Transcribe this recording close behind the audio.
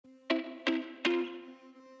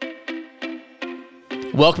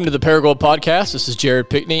Welcome to the Paragould Podcast. This is Jared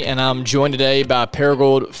Pickney, and I'm joined today by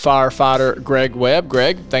Paragould firefighter Greg Webb.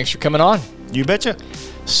 Greg, thanks for coming on. You betcha.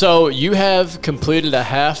 So you have completed a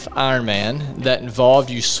half Ironman that involved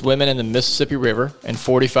you swimming in the Mississippi River in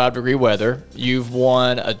 45-degree weather. You've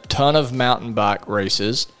won a ton of mountain bike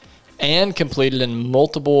races and completed in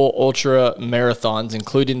multiple ultra marathons,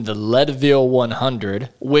 including the Leadville 100,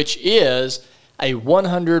 which is a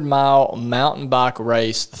 100-mile mountain bike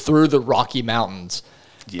race through the Rocky Mountains.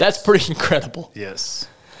 Yes. That's pretty incredible. Yes.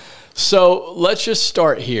 So let's just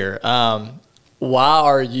start here. Why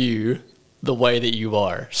are you the way that you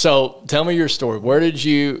are? So tell me your story. Where did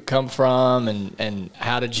you come from, and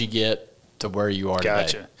how did you get to where you are today?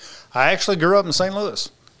 Gotcha. I actually grew up in St. Louis,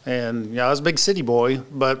 and I was a big city boy,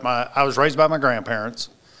 but I was raised by my grandparents.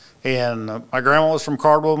 And my grandma was from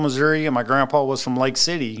Cardwell, Missouri, and my grandpa was from Lake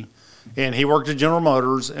City. And he worked at General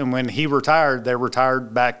Motors, and when he retired, they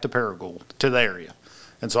retired back to Paragould, to the area.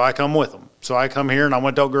 And so I come with them. So I come here, and I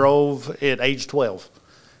went to Oak Grove at age 12.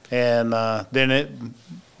 And then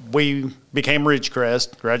we became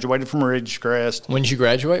Ridgecrest, graduated from Ridgecrest. When did you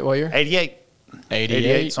graduate? What year? 88.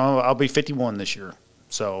 88. So I'll be 51 this year.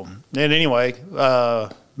 So, and anyway,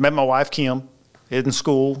 met my wife, Kim, in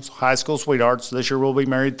school, high school sweethearts. This year we'll be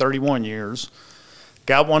married 31 years.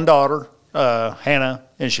 Got one daughter, Hannah,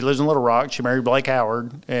 and she lives in Little Rock. She married Blake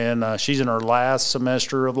Howard, and she's in her last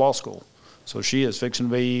semester of law school. So she is fixing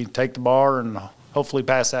to take the bar and hopefully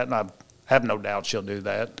pass that, and I have no doubt she'll do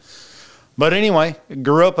that. But anyway,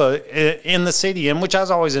 grew up in the city, in which I was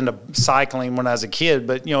always into cycling when I was a kid.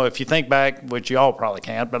 But, you know, if you think back, which you all probably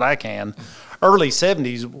can't, but I can, early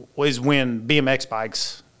 70s was when BMX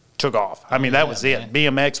bikes took off. I mean, that was it.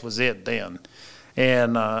 BMX was it then.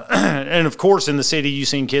 And and of course, in the city, you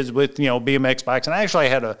seen kids with, BMX bikes. And I actually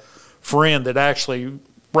had a friend that actually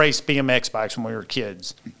raced BMX bikes when we were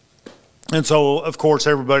kids. And so, of course,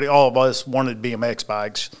 all of us wanted BMX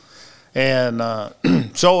bikes. And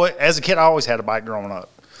so as a kid, I always had a bike growing up.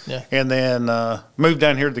 Yeah. And then moved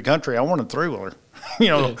down here to the country. I wanted a three-wheeler.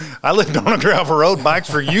 I lived on a gravel road. Bikes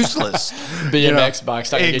were useless. BMX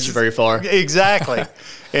bikes, not going to get you very far. Exactly.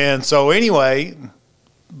 And so anyway,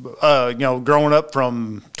 growing up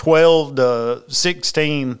from 12 to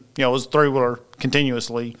 16, it was a three-wheeler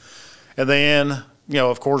continuously. And then,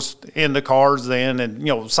 of course, into cars then.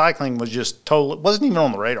 And, cycling was just wasn't even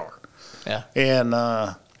on the radar. Yeah.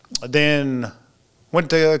 And then went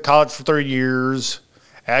to college for 3 years.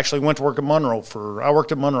 Actually went to work at Monroe I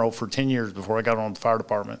worked at Monroe for 10 years before I got on the fire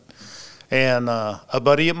department. And a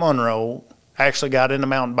buddy at Monroe actually got into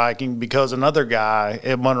mountain biking because another guy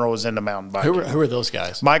at Monroe was into mountain biking. Who are those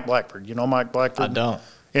guys? Mike Blackford. You know Mike Blackford? I don't.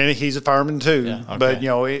 And he's a fireman too. Yeah, okay.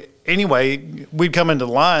 But, anyway, we'd come into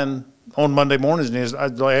the line on Monday mornings, and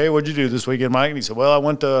I'd be like, hey, what'd you do this weekend, Mike? And he said, well, I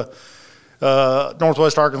went to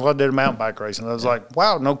Northwest Arkansas, did a mountain bike race. And I was like,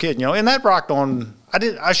 wow, no kidding. And that rocked on.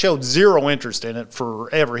 I showed zero interest in it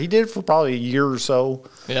forever. He did it for probably a year or so.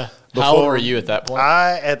 Yeah. How old were you at that point?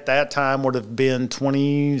 I, at that time, would have been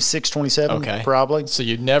 26, 27, probably. So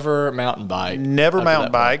you'd never mountain bike? Never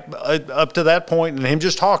mountain bike up to that point, and him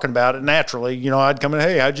just talking about it naturally. I'd come in,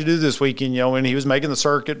 hey, how'd you do this weekend? And he was making the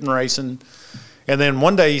circuit and racing. And then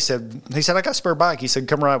one day he said, I got a spare bike. He said,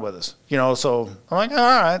 come ride with us. So I'm like, all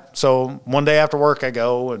right. So one day after work I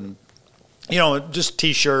go and, just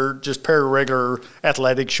T-shirt, just pair of regular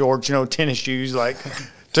athletic shorts, tennis shoes,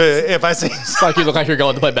 if I see. It's like you look like you're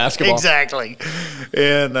going to play basketball. Exactly.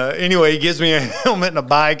 And anyway, he gives me a helmet and a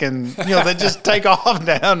bike, and, they just take off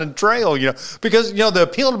down and trail, Because, the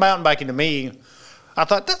appeal to mountain biking to me, I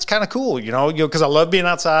thought that's kind of cool, because I love being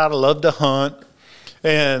outside. I love to hunt.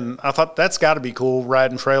 And I thought that's got to be cool,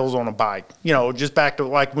 riding trails on a bike, just back to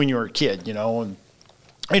like when you were a kid, And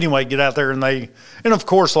anyway, get out there, and of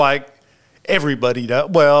course, like everybody does,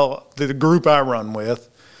 the group I run with,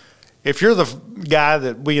 if you're the guy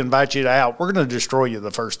that we invite you out, we're going to destroy you the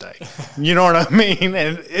first day. You know what I mean?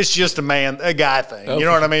 And it's just a guy thing. Okay. You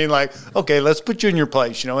know what I mean? Like, okay, let's put you in your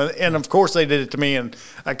place, And of course they did it to me, and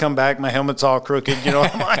I come back, my helmet's all crooked, I'm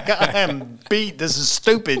like, I am beat. This is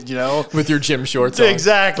stupid, With your gym shorts on.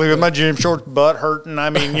 Exactly, with my gym shorts, butt hurting. I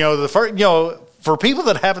mean, the first, for people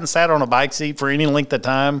that haven't sat on a bike seat for any length of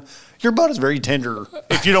time, your butt is very tender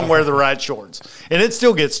if you don't wear the right shorts. And it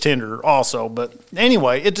still gets tender also. But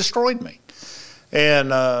anyway, it destroyed me. And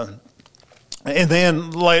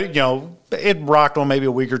then, it rocked on maybe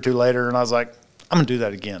a week or two later, and I was like, I'm going to do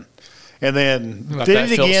that again. And then did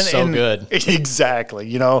it again. So good.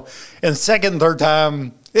 Exactly, And second and third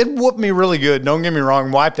time, it whooped me really good. Don't get me wrong,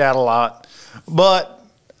 wiped out a lot. But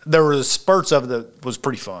there were spurts of it that was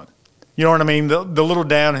pretty fun. You know what I mean? The little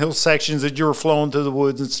downhill sections that you were flowing through the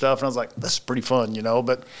woods and stuff. And I was like, this is pretty fun, you know.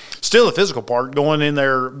 But still the physical part, going in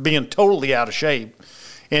there, being totally out of shape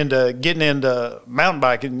and getting into mountain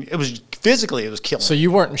biking, it was killing. So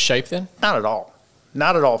you weren't in shape then? Not at all.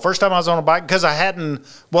 Not at all. First time I was on a bike, because I hadn't,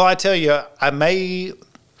 well, I tell you, I may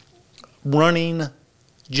running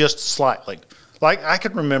just slightly. Like I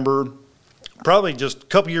could remember probably just a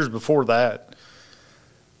couple years before that,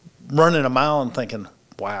 running a mile and thinking,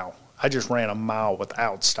 wow, I just ran a mile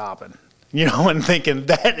without stopping, you know, and thinking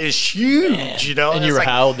that is huge, man. You know. And you were like,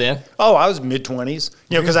 how old then? Oh, I was mid-20s,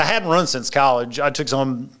 you know, because I hadn't run since college. I took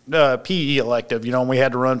some PE elective, you know, and we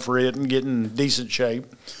had to run for it and get in decent shape.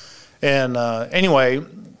 And anyway,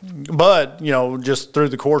 but, you know, just through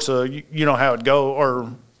the course of, you know how it go,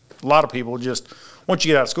 or a lot of people just, once you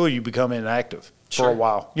get out of school, you become inactive for a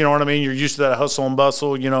while. You know what I mean? You're used to that hustle and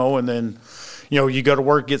bustle, you know, and then, you know, you go to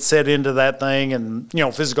work, get set into that thing, and, you know,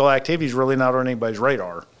 physical activity is really not on anybody's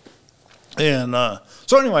radar. And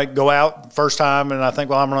so anyway, go out first time, and I think,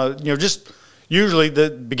 well, I'm going to, you know, just usually the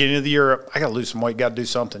beginning of the year, I got to lose some weight, got to do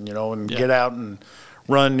something, you know, and get out and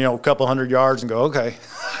run, you know, a couple hundred yards and go, okay,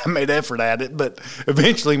 I made effort at it, but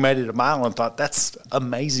eventually made it a mile and thought, that's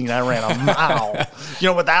amazing. I ran a mile, you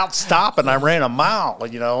know, without stopping. I ran a mile,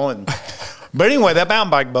 you know, and, but anyway, that mountain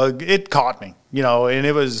bike bug, it caught me, you know, and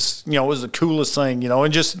it was, you know, it was the coolest thing, you know,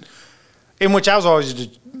 and just, in which I was always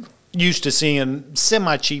just used to seeing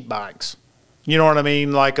semi-cheap bikes, you know what I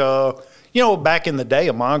mean? Like, you know, back in the day,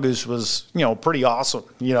 a Mongoose was, you know, pretty awesome,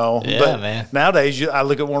 you know. Yeah, but man. Nowadays, I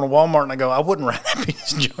look at one at Walmart and I go, I wouldn't ride that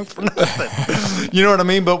piece of junk for nothing. You know what I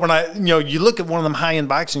mean? But when you know, you look at one of them high-end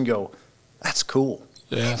bikes and go, that's cool.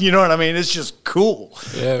 Yeah. You know what I mean? It's just cool.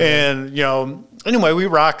 Yeah, and, you know, anyway, we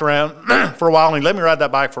rocked around for a while, and he let me ride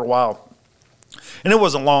that bike for a while. And it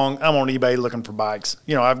wasn't long. I'm on eBay looking for bikes.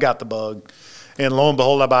 You know, I've got the bug. And lo and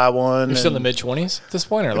behold, I buy one. You're still in the mid-20s at this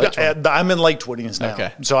point, or late 20s? I'm in late 20s now.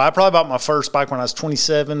 Okay. So I probably bought my first bike when I was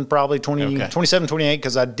 27, probably 27, 28,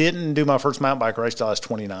 because I didn't do my first mountain bike race till I was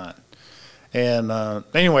 29. And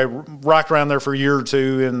anyway, rocked around there for a year or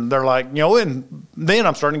two, and they're like, you know, and then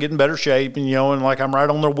I'm starting to get in better shape, and, you know, and like I'm right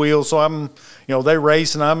on their wheels, so I'm, you know, they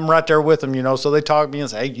race, and I'm right there with them, you know, so they talk to me and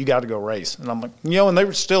say, hey, you got to go race. And I'm like, you know, and they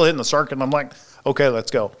were still hitting the circuit, and I'm like, okay, let's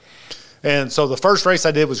go. And so the first race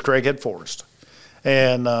I did was Craighead Forest.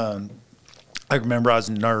 And I remember I was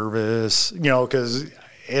nervous, you know, because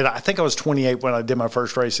I think I was 28 when I did my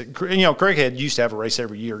first race. You know, Craighead used to have a race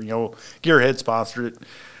every year. You know, Gearhead sponsored it.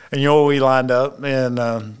 And, you know, we lined up, and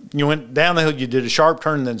you went down the hill. You did a sharp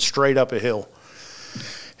turn and then straight up a hill.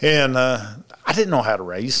 And I didn't know how to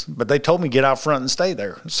race, but they told me get out front and stay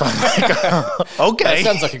there. So I'm like, okay. That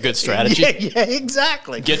sounds like a good strategy. Yeah,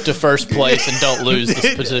 exactly. Get to first place and don't lose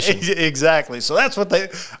this position. Exactly. So that's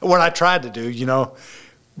what I tried to do, you know.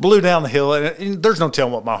 Blew down the hill, and there's no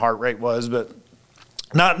telling what my heart rate was, but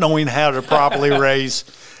not knowing how to properly race,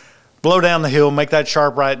 blow down the hill, make that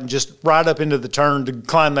sharp right, and just ride up into the turn to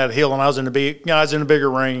climb that hill. And I was in a bigger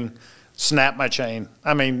ring, snapped my chain.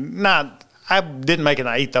 I mean, I didn't make an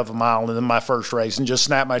eighth of a mile in my first race and just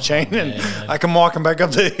snapped my chain. And I come walking back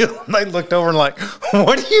up the hill, and they looked over and like,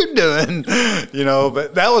 what are you doing? You know,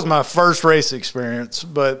 but that was my first race experience.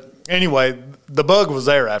 But anyway, the bug was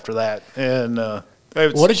there after that. And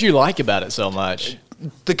what did you like about it so much?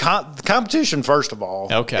 The competition, first of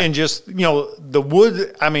all. Okay. And just, you know, the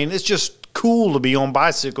wood, I mean, it's just cool to be on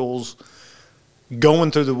bicycles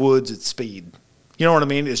going through the woods at speed. You know what I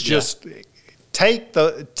mean? It's just... Yeah. Take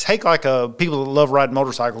like people that love riding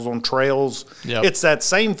motorcycles on trails. Yep. It's that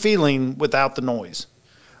same feeling without the noise.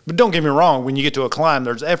 But don't get me wrong, when you get to a climb,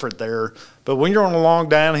 there's effort there. But when you're on a long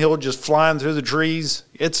downhill just flying through the trees,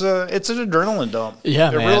 it's an adrenaline dump.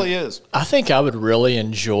 Yeah, it really is. I think I would really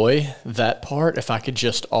enjoy that part if I could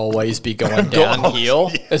just always be going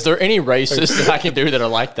downhill. Yeah. Is there any races that I can do that are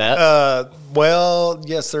like that? Well,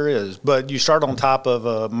 yes, there is. But you start on top of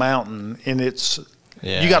a mountain, and it's...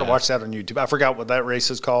 Yeah, you got to watch that on YouTube. I forgot what that race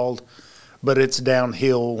is called, but it's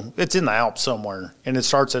downhill. It's in the Alps somewhere, and it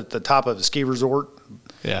starts at the top of a ski resort.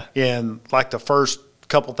 Yeah. And like the first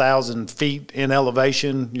couple thousand feet in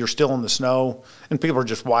elevation, you're still in the snow, and people are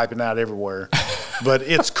just wiping out everywhere. But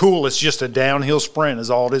it's cool. It's just a downhill sprint is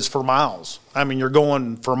all it is for miles. I mean, you're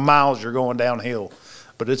going downhill.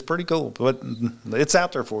 But it's pretty cool. But it's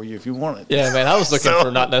out there for you if you want it. Yeah, man. I was looking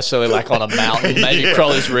for not necessarily like on a mountain, maybe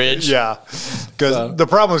Crowley's Ridge. Yeah. Because the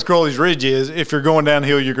problem with Crowley's Ridge is if you're going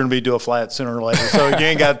downhill, you're going to be to a flat sooner or later. So you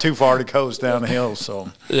ain't got too far to coast down the hill.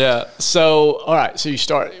 So yeah. So, all right. So you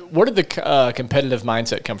start. Where did the competitive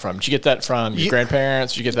mindset come from? Did you get that from your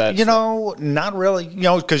grandparents? Did you get that? You know, not really. You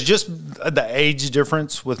know, because just the age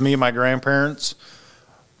difference with me and my grandparents.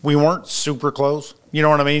 we weren't super close. You know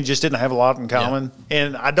what I mean? Just didn't have a lot in common. Yeah.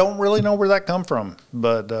 And I don't really know where that come from.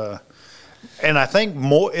 But, and I think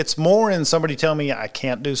it's more in somebody telling me I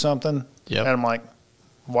can't do something. Yep. And I'm like,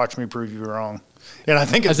 watch me prove you wrong. And I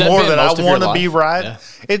think it's more that I want to be right.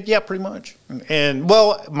 Yeah. Pretty much. And,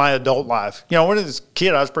 well, my adult life. You know, when I was a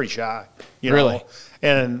kid, I was pretty shy. You really? Know?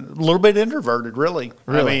 And a little bit introverted, really.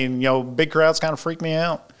 I mean, you know, big crowds kind of freak me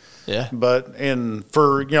out. Yeah. But, and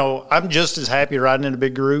for, you know, I'm just as happy riding in a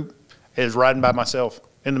big group as riding by myself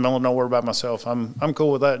in the middle of nowhere by myself. I'm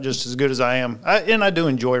cool with that just as good as I am. And I do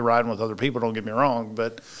enjoy riding with other people, don't get me wrong.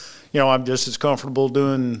 But, you know, I'm just as comfortable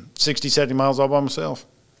doing 60, 70 miles all by myself.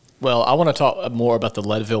 Well, I want to talk more about the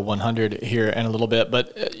Leadville 100 here in a little bit,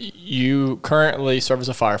 but you currently serve as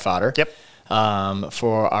a firefighter. Yep.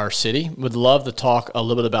 For our city. Would love to talk a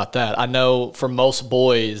little bit about that. I know for most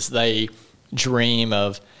boys, they dream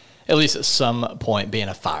of, at least at some point, being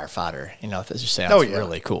a firefighter. You know, that just sounds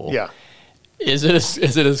really cool. Yeah. Is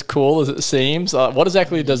it as cool as it seems? What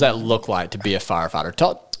exactly does that look like to be a firefighter?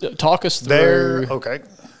 Talk us through. Okay.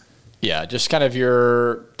 Yeah, just kind of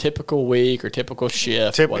your typical week or typical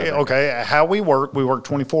shift. Okay, how we work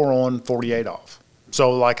 24 on, 48 off.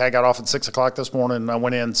 So, like, I got off at 6 o'clock this morning, and I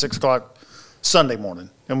went in 6 o'clock Sunday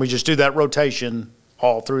morning, and we just do that rotation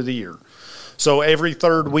all through the year. So every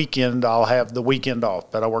third weekend, I'll have the weekend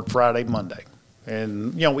off, but I work Friday, Monday.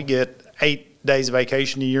 And, you know, we get 8 days of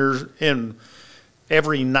vacation a year. In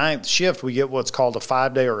every ninth shift, we get what's called a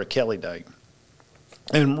 5-day or a Kelly day.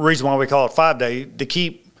 And the reason why we call it 5-day, to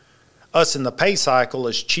keep us in the pay cycle,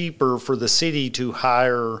 is cheaper for the city to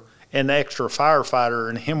hire an extra firefighter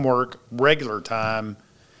and him work regular time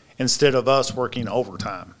instead of us working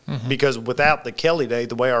overtime. Mm-hmm. Because without the Kelly day,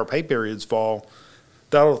 the way our pay periods fall,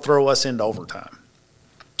 that'll throw us into overtime.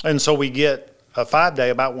 And so we get a 5-day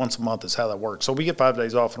about once a month is how that works. So we get 5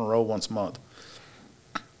 days off in a row once a month.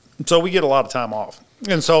 So we get a lot of time off.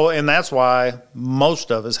 And that's why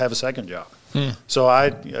most of us have a second job. So I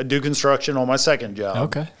do construction on my second job.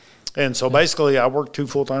 Okay. And so basically I work 2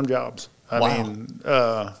 full-time jobs. I mean,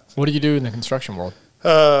 what do you do in the construction world?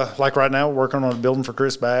 Like right now, we're working on a building for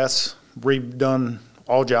Chris Bass. Redone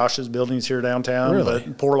all Josh's buildings here downtown. Really?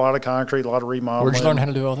 But pour a lot of concrete, a lot of remodeling. Where'd you learn how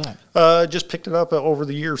to do all that? Just picked it up over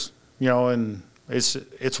the years, you know, and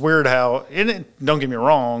it's weird how, don't get me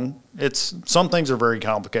wrong, some things are very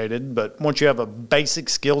complicated, but once you have a basic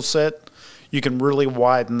skill set, you can really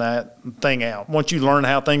widen that thing out. Once you learn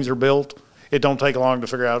how things are built, it don't take long to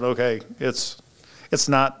figure out, okay, it's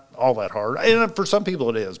not all that hard. And for some people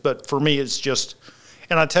it is, but for me it's just,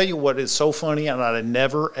 and I tell you what is so funny, and I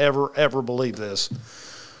never, ever, ever believed this.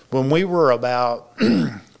 When we were about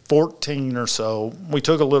 14 or so, we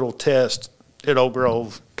took a little test at Oak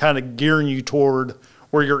Grove, kind of gearing you toward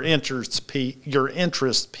where your interests peak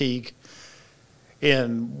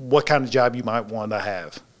in what kind of job you might want to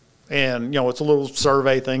have. And, you know, it's a little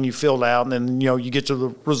survey thing you filled out, and then, you know, you get to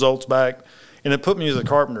the results back. And it put me as a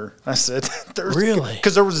carpenter. I said, really?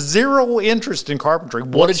 Because there was zero interest in carpentry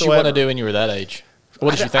whatsoever. What did you want to do when you were that age?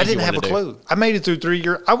 What did you think I didn't have a clue. I made it through 3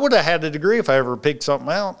 years. I would have had a degree if I ever picked something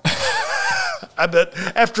out. I bet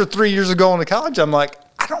after 3 years of going to college, I'm like,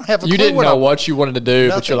 I don't have a clue. You didn't know what you wanted to do,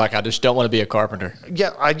 Nothing. But you're like, I just don't want to be a carpenter.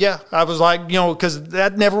 Yeah. I was like, you know, because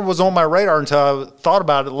that never was on my radar until I thought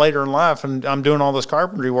about it later in life, and I'm doing all this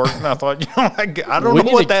carpentry work, and I thought, you know, I don't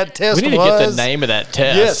know what that test was. We need to get the name of that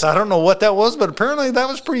test. Yes, I don't know what that was, but apparently that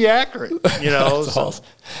was pretty accurate, you know. Awesome.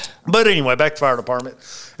 But anyway, back to fire department.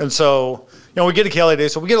 And so, you know, we get a Kelly day,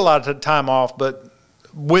 so we get a lot of time off, but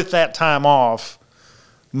with that time off,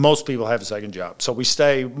 most people have a second job. So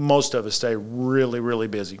most of us stay really, really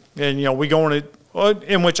busy. And, you know, we go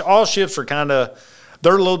in which all shifts are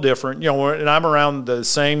they're a little different. You know, and I'm around the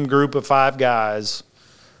same group of 5 guys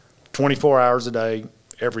 24 hours a day,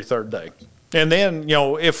 every third day. And then, you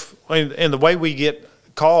know, and the way we get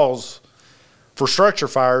calls for structure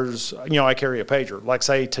fires, you know, I carry a pager. Like,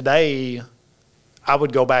 say, today I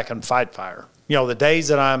would go back and fight fire. You know, the days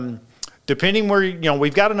that depending where, you know,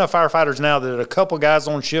 we've got enough firefighters now that a couple guys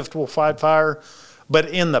on shift will fight fire. But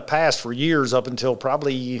in the past, for years, up until it's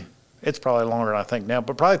probably longer than I think now,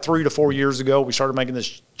 but probably 3 to 4 years ago, we started making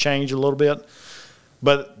this change a little bit.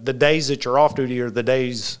 But the days that you're off duty are the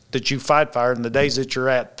days that you fight fire, and the days that you're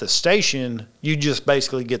at the station, you just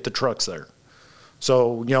basically get the trucks there.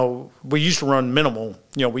 So, you know, we used to run minimal.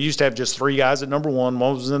 You know, we used to have just 3 guys at number 1.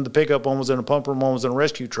 One was in the pickup, one was in a pumper, one was in a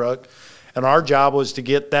rescue truck. And our job was to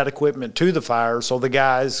get that equipment to the fire, so the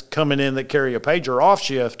guys coming in that carry a pager off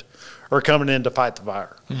shift are coming in to fight the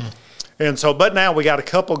fire. And so, but now we got a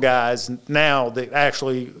couple guys now that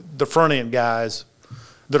actually, the front end guys,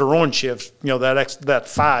 that are on shift, that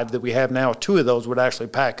 5 that we have now, 2 of those would actually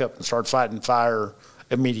pack up and start fighting fire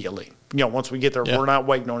immediately. Once we get there, we're not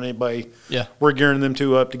waiting on anybody. Yeah. We're gearing them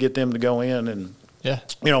 2 up to get them to go in and, Yeah.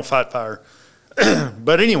 fight fire.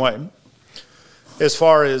 But anyway, as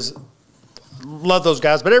far as love those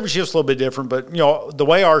guys, but every shift's a little bit different. But, the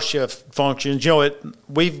way our shift functions,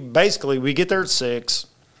 we get there at 6,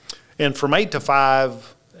 and from 8 to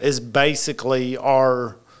 5 is basically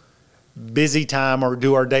our busy time, or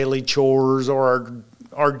do our daily chores or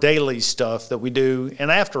our daily stuff that we do.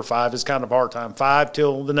 And after 5 is kind of our time, 5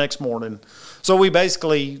 till the next morning. So we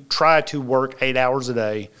basically try to work 8 hours a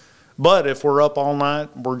day. But if we're up all night,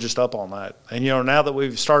 we're just up all night. And, now that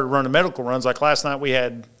we've started running medical runs, like last night we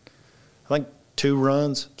had, I think, 2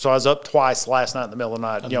 runs. So I was up twice last night in the middle of the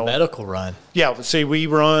night. A medical run. Yeah. See, we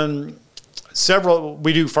run several.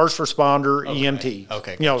 We do first responder, EMT.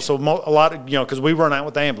 Okay. So a lot of, because we run out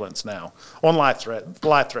with the ambulance now on life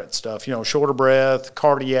threat stuff, short of breath,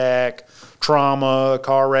 cardiac, trauma,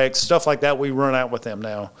 car wrecks, stuff like that. We run out with them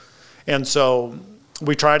now. And so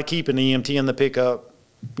we try to keep an EMT in the pickup,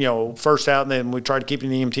 first out, and then we try to keep an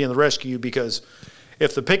EMT in the rescue, because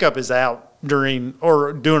if the pickup is out during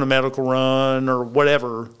or doing a medical run or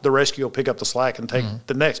whatever, the rescue will pick up the slack and take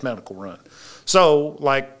the next medical run. So,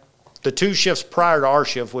 like the 2 shifts prior to our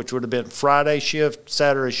shift, which would have been Friday shift,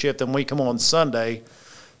 Saturday shift, and we come on Sunday,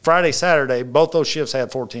 Friday, Saturday, both those shifts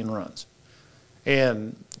had 14 runs.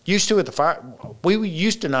 And used to at the fire, we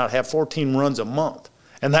used to not have 14 runs a month.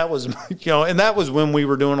 And that was, and that was when we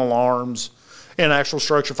were doing alarms and actual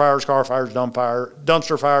structure fires, car fires,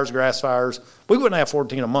 dumpster fires, grass fires. We wouldn't have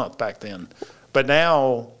 14 a month back then. But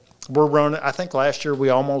now we're running, I think last year we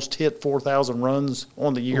almost hit 4,000 runs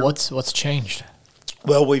on the year. What's changed?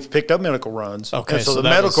 Well, we've picked up medical runs. Okay, and so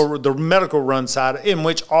the medical run side, in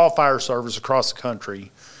which all fire service across the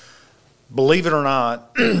country, believe it or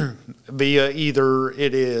not, via either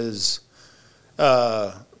it is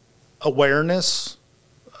awareness,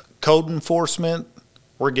 code enforcement.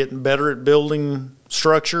 We're getting better at building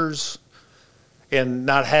structures and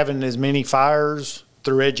not having as many fires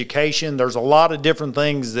through education. There's a lot of different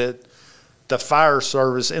things that the fire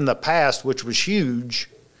service in the past, which was huge,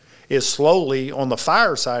 is slowly on the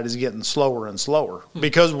fire side is getting slower and slower,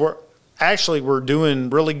 because we're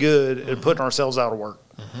doing really good at putting ourselves out of work,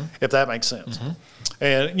 if that makes sense.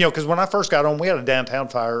 And, because when I first got on, we had a downtown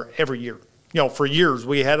fire every year. For years,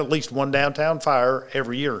 we had at least one downtown fire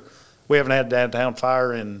every year. We haven't had a downtown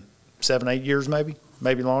fire in 7, 8 years,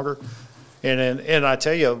 maybe longer. And I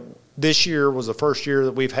tell you, this year was the first year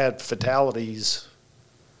that we've had a fatality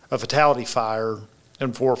fire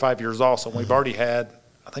in 4 or 5 years also. We've already had,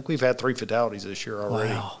 I think we've had 3 fatalities this year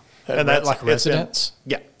already. Wow. And that's like residents?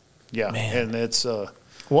 Yeah. Man. And it's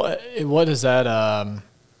what is that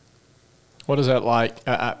like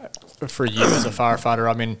for you as a firefighter?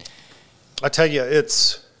 I mean, I tell you,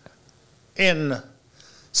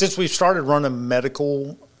 since we've started running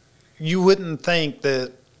medical, you wouldn't think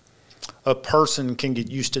that a person can get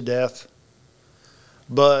used to death,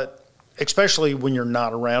 but especially when you're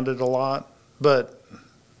not around it a lot. But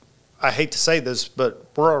I hate to say this, but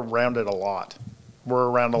we're around it a lot. We're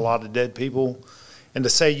around a lot of dead people. And to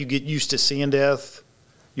say you get used to seeing death,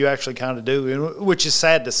 you actually kind of do, which is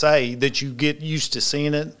sad to say that you get used to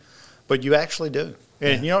seeing it, but you actually do.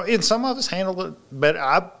 And, and some of us handle it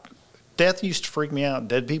better. Death used to freak me out.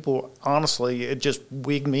 Dead people, honestly, it just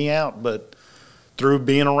wigged me out. But through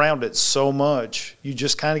being around it so much, you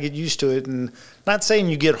just kind of get used to it. And not saying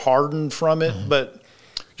you get hardened from it, but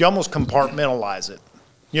you almost compartmentalize it.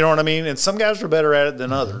 You know what I mean? And some guys are better at it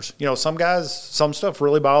than others. Some guys, some stuff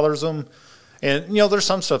really bothers them. And, there's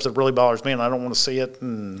some stuff that really bothers me, and I don't want to see it.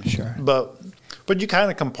 Sure. But you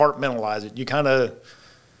kind of compartmentalize it. You kind of,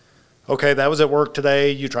 okay, that was at work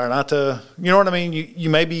today. You try not to, you know what I mean? You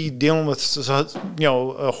may be dealing with,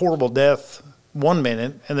 a horrible death 1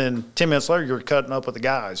 minute, and then 10 minutes later you're cutting up with the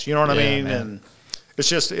guys. You know what I mean? Man. And it's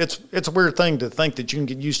just, it's a weird thing to think that you can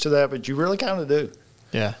get used to that, but you really kind of do.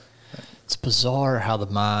 Yeah. It's bizarre how the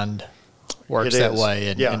mind works that way.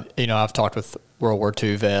 And, I've talked with World War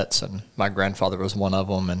II vets, and my grandfather was one of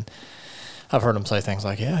them, and I've heard him say things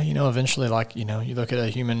like, eventually, you look at a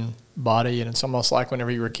human body, and it's almost like whenever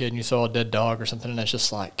you were a kid and you saw a dead dog or something, and it's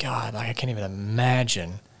just like, God, I can't even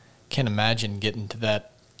imagine getting to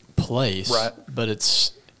that place. Right. But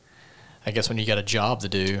it's, I guess when you got a job to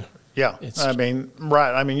do. Yeah.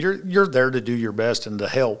 Right. I mean, you're there to do your best and to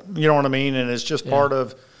help. You know what I mean? And it's just part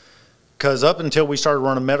of, because up until we started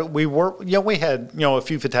running medical, we had, a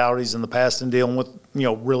few fatalities in the past and dealing with,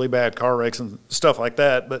 really bad car wrecks and stuff like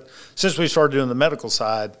that. But since we started doing the medical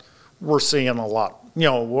side, we're seeing a lot.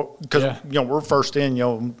 Because we're first in.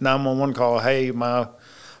 911 call. Hey, my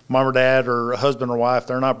mom or dad or husband or wife,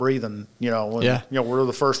 they're not breathing. We're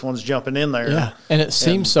the first ones jumping in there. Yeah, and it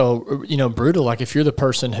seems so brutal. Like if you're the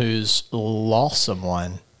person who's lost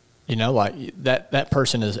someone, like that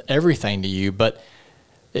person is everything to you, but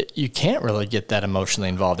you can't really get that emotionally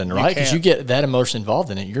involved in it, right? Because you get that emotionally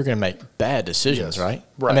involved in it, you're going to make bad decisions, right?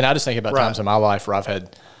 I mean, I just think about times in my life where I've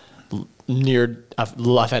had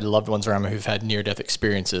loved ones around me who've had near-death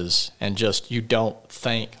experiences, and just you don't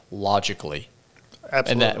think logically.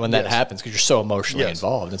 Absolutely. And when that happens, because you're so emotionally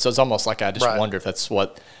involved. And so it's almost like I just wonder if that's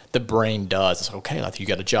what the brain does. It's like, okay, like you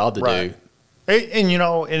got a job to do.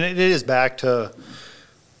 And it is back to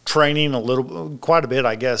training quite a bit,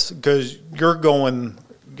 I guess, because you're going –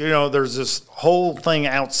 there's this whole thing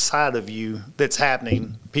outside of you that's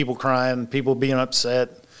happening, people crying, people being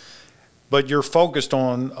upset, but you're focused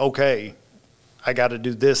on, okay, I got to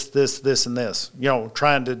do this, and this,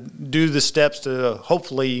 trying to do the steps to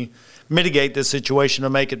hopefully mitigate this situation to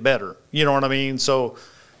make it better. You know what I mean? So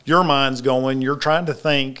your mind's going, you're trying to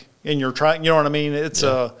think, and you're trying, you know what I mean? It's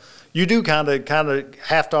you do kind of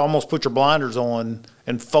have to almost put your blinders on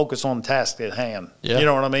and focus on the task at hand. Yeah. You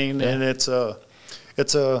know what I mean? Yeah. And it's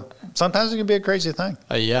sometimes it can be a crazy thing.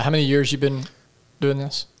 How many years you been doing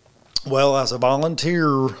this? Well, as a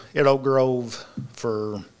volunteer at Oak Grove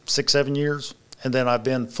for 6-7 years, and then I've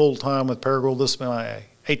been full-time with Paragould. This is my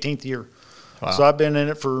 18th year. Wow. So I've been in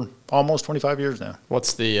it for almost 25 years now.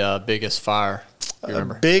 What's the biggest fire you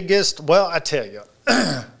remember? Well, I tell you,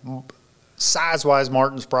 size-wise,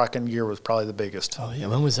 Martin Spraken Gear was probably the biggest. Oh, yeah.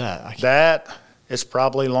 When was that? That is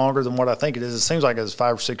probably longer than what I think it is. It seems like it was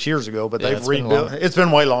 5 or 6 years ago, but they've rebuilt. It's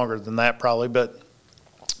been way longer than that probably, but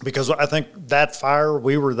because I think that fire,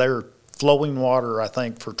 we were there flowing water, I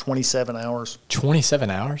think, for 27 hours. 27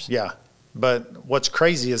 hours? Yeah. But what's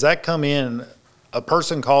crazy is that come in, a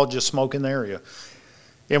person called just smoke in the area,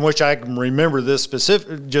 in which I can remember this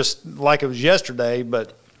specific, just like it was yesterday,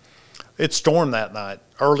 but it stormed that night,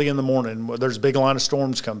 early in the morning. There's a big line of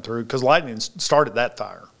storms come through because lightning started that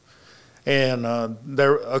fire. And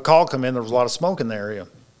a call come in, there was a lot of smoke in the area.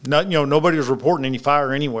 Nobody was reporting any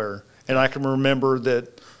fire anywhere. And I can remember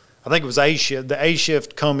that, I think it was A shift. The A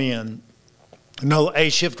shift come in. No, A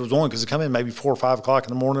shift was on because it come in maybe 4 or 5 o'clock in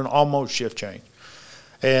the morning, almost shift change.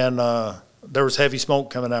 And there was heavy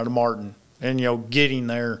smoke coming out of Martin and, getting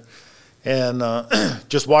there. And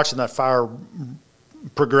just watching that fire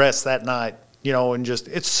progress that night, and just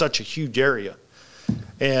it's such a huge area.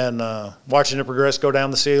 And watching it progress, go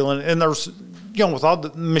down the ceiling. And there's, with all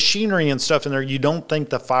the machinery and stuff in there, you don't think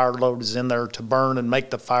the fire load is in there to burn and make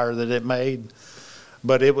the fire that it made.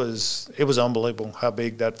 But it was unbelievable how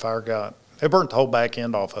big that fire got. It burnt the whole back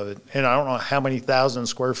end off of it. And I don't know how many thousand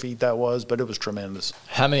square feet that was, but it was tremendous.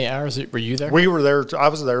 How many hours were you there? We were there. I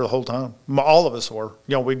was there the whole time. All of us were.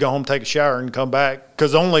 We'd go home, take a shower, and come back.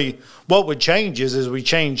 Because what would change is we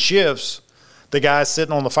change shifts. The guy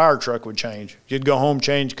sitting on the fire truck would change. You'd go home,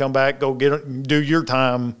 change, come back, go do your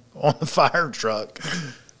time on the fire truck.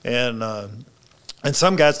 And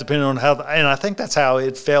some guys, depending on how, and I think that's how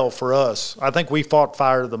it fell for us. I think we fought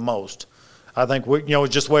fire the most. I think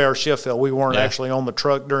it's just the way our shift fell. We weren't actually on the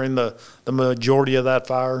truck during the majority of that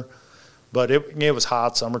fire. But it was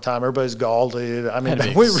hot summertime. Everybody's galled. I mean,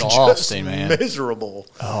 we were just miserable.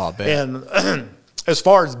 Oh, I bet. And as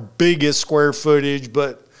far as biggest square footage,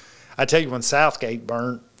 but I tell you, when Southgate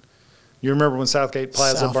burnt, you remember when Southgate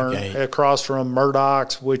Plaza burnt across from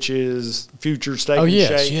Murdoch's, which is Future Steak and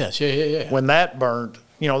Shake? Yes. Yeah. When that burnt,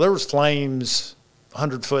 there was flames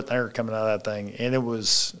 100 foot in the air coming out of that thing. And it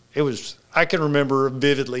was I can remember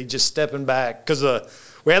vividly just stepping back because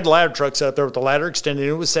we had the ladder trucks out there with the ladder extended.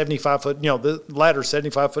 It was 75 foot, the ladder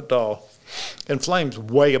 75 foot tall and flames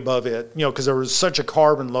way above it, because there was such a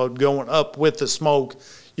carbon load going up with the smoke.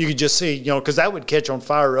 You could just see, because that would catch on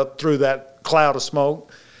fire up through that cloud of smoke.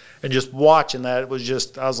 And just watching that, I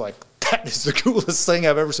was like, that is the coolest thing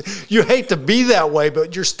I've ever seen. You hate to be that way,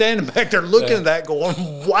 but you're standing back there looking at that going,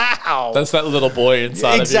 wow. That's that little boy inside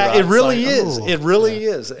of you. Exactly. It really is. It really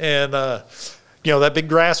is. And, that big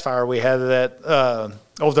grass fire we had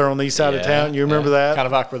over there on the east side of town, you remember that? Kind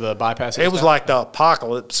of like where the bypass is. It was like the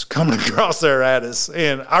apocalypse coming across there at us.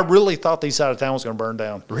 And I really thought the east side of town was going to burn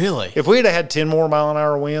down. Really? If we had 10 more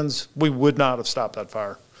mile-an-hour winds, we would not have stopped that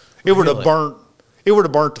fire. It would have burnt. It would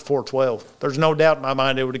have burnt to 412. There's no doubt in my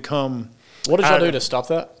mind it would have come. What did y'all do to stop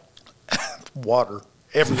that? Water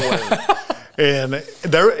everywhere. And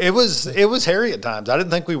it was hairy at times. I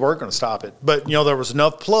didn't think we were going to stop it. But, there was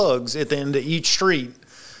enough plugs at the end of each street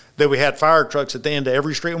that we had fire trucks at the end of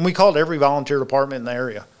every street. And we called every volunteer department in the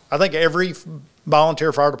area. I think every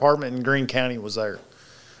volunteer fire department in Greene County was there.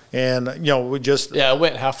 And, we just. Yeah, it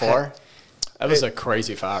went how far? That was a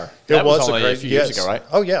crazy fire. It That was only a few years ago, right?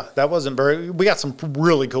 Oh, yeah. That wasn't we got some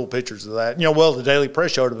really cool pictures of that. The Daily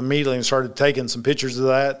Press showed up immediately and started taking some pictures of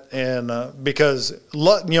that. And because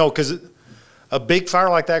a big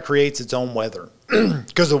fire like that creates its own weather.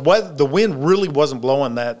 Because the wind really wasn't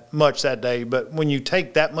blowing that much that day. But when you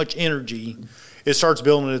take that much energy, it starts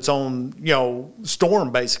building its own,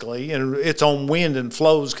 storm basically, and its own wind and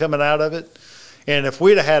flows coming out of it. And if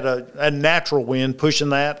we'd have had a natural wind pushing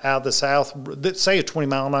that out of the south, say a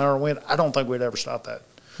 20-mile-an-hour wind, I don't think we'd ever stop that.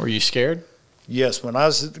 Were you scared? Yes,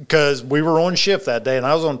 because we were on shift that day, and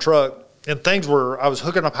I was on truck, and I was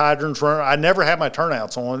hooking up hydrants. I never had my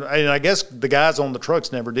turnouts on, and I guess the guys on the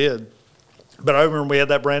trucks never did. But I remember we had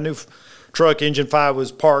that brand new truck, engine 5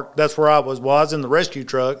 was parked. That's where I was. Well, I was in the rescue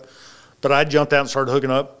truck, but I jumped out and started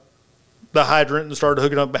hooking up the hydrant and started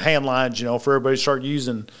hooking up the hand lines, for everybody to start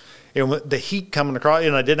using. And the heat coming across,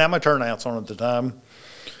 and I didn't have my turnouts on at the time.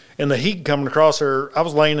 And the heat coming across there, I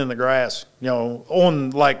was laying in the grass,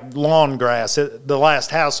 on like lawn grass at the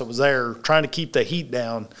last house that was there, trying to keep the heat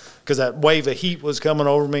down because that wave of heat was coming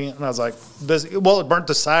over me. And I was like, it burnt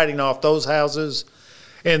the siding off those houses.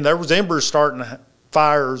 And there was embers starting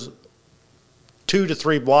fires 2 to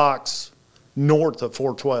 3 blocks north of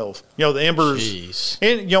 412. The embers. Jeez.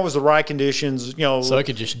 And, it was the right conditions, So it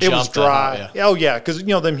could just it jump was dry. that high, Oh, yeah, because,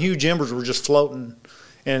 them huge embers were just floating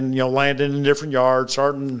and, landing in different yards,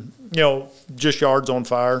 starting, just yards on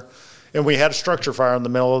fire. And we had a structure fire in the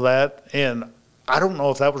middle of that. And I don't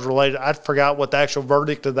know if that was related. I forgot what the actual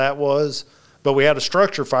verdict of that was. But we had a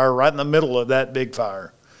structure fire right in the middle of that big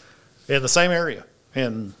fire in the same area.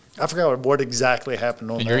 And I forgot what exactly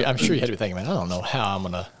happened on that. I'm sure you had to be thinking, man, I don't know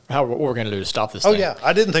what we're going to do to stop this Oh, thing. yeah.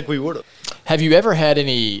 I didn't think we would have. Have you ever had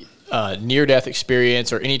any near-death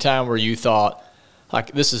experience or any time where you thought,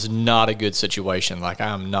 like, this is not a good situation, like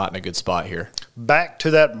I'm not in a good spot here? Back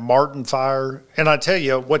to that Martin fire, and I tell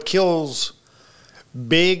you, what kills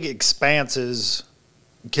big expanses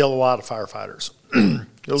kill a lot of firefighters.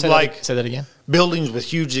 Say that again? Buildings with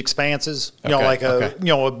huge expanses, Okay,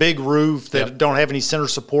 a big roof that Yep. don't have any center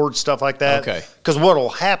support, stuff like that. Okay. Because what will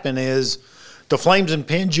happen is the flames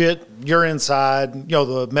impinge it, you're inside,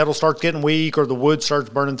 the metal starts getting weak or the wood starts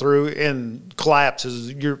burning through and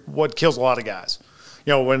collapses. What kills a lot of guys,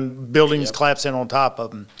 when buildings Yep. collapse in on top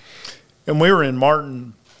of them. And we were in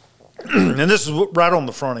Martin, and this is right on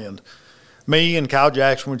the front end. Me and Kyle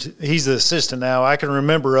Jackson, which he's the assistant now, I can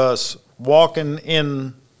remember us walking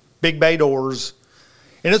in big bay doors,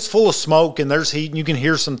 and it's full of smoke and there's heat and you can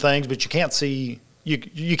hear some things, but you can't see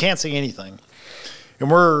you can't see anything.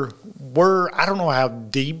 And we're I don't know how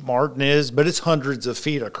deep Martin is, but it's hundreds of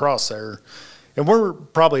feet across there. And we're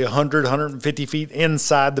probably 100, 150 feet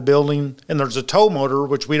inside the building, and there's a tow motor,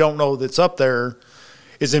 which we don't know that's up there,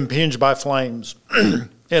 is impinged by flames.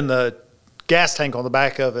 And the gas tank on the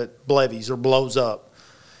back of it blevies or blows up.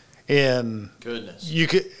 And Goodness.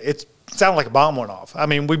 it sounded like a bomb went off. I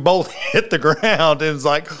mean, we both hit the ground, and it's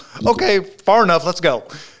like, okay, far enough, let's go.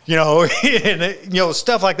 And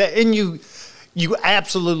stuff like that. And you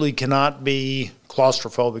absolutely cannot be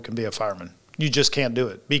claustrophobic and be a fireman. You just can't do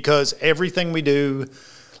it because everything we do,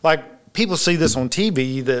 like people see this on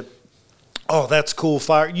TV that, oh, that's cool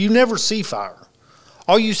fire. You never see fire.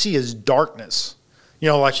 All you see is darkness.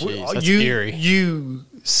 Jeez, that's eerie. You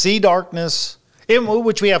see darkness,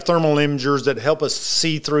 which we have thermal imagers that help us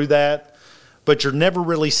see through that, but you're never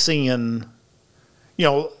really seeing,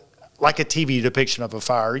 like a TV depiction of a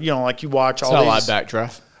fire. Like you watch all It's these. not live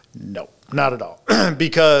backdraft. No, not at all.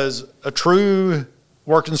 Because a true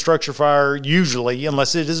working structure fire, usually,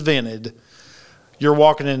 unless it is vented, you're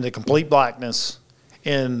walking into complete blackness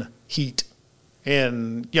and heat.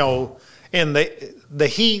 And, and the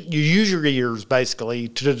heat, you use your ears basically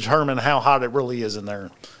to determine how hot it really is in there.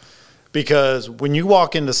 Because when you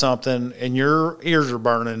walk into something and your ears are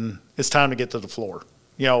burning, it's time to get to the floor.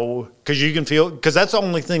 Because you can feel, because that's the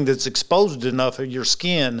only thing that's exposed enough of your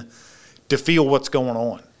skin to feel what's going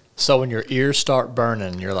on. So when your ears start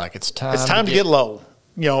burning, you're like, it's time to get low.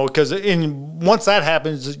 Because once that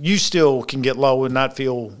happens, you still can get low and not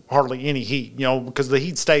feel hardly any heat, because the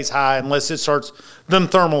heat stays high unless it starts, them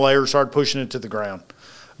thermal layers start pushing it to the ground.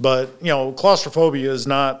 But, claustrophobia is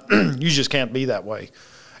not, you just can't be that way.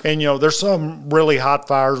 And, there's some really hot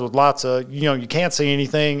fires with lots of, you can't see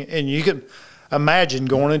anything. And you can imagine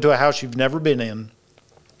going into a house you've never been in,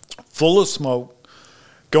 full of smoke,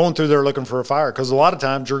 going through there looking for a fire. Because a lot of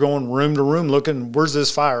times you're going room to room looking, where's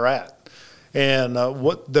this fire at? And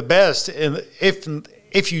what the best, and if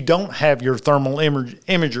if you don't have your thermal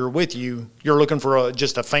imager with you, you're looking for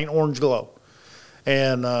just a faint orange glow.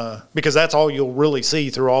 And because that's all you'll really see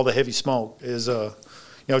through all the heavy smoke is,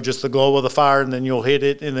 just the glow of the fire, and then you'll hit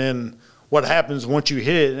it. And then what happens once you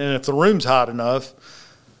hit it, and if the room's hot enough,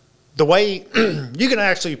 the way you can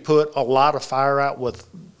actually put a lot of fire out with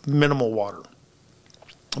minimal water.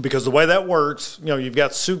 Because the way that works, you've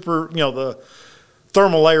got the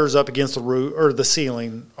thermal layers up against the roof or the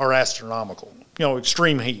ceiling are astronomical,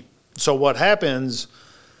 extreme heat. So what happens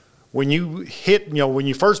when you when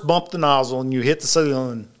you first bump the nozzle and you hit the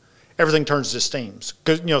ceiling, everything turns to steams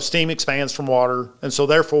because, steam expands from water. And so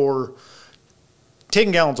therefore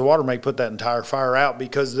 10 gallons of water may put that entire fire out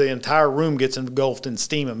because the entire room gets engulfed in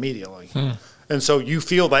steam immediately. And so you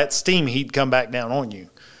feel that steam heat come back down on you.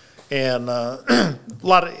 And a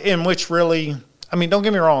lot of, in which really, don't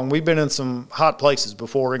get me wrong, we've been in some hot places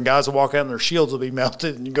before, and guys will walk out and their shields will be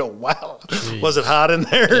melted, and you go, wow, was it hot in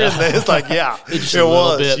there? Yeah. And it's like, yeah, it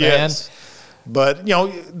was, bit, yes. Man.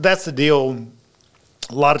 But, that's the deal.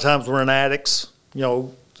 A lot of times we're in attics,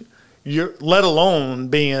 you're, let alone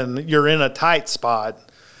you're in a tight spot,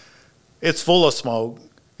 it's full of smoke.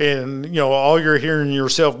 And, all you're hearing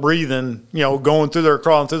yourself breathing, going through there,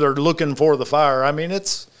 crawling through there, looking for the fire.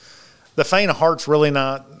 It's the faint of heart's really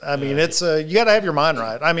not. It's you got to have your mind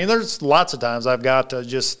right. There's lots of times I've got to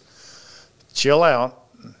just chill out,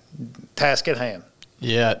 task at hand.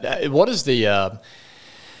 Yeah. What is the?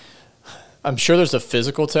 I'm sure there's a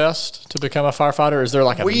physical test to become a firefighter. Is there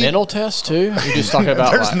like a mental test too? You're just talking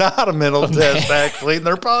about. There's not a mental test actually.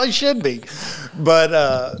 There probably should be,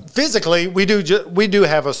 but physically we do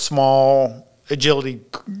have a small agility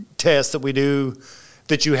test that we do.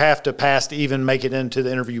 That you have to pass to even make it into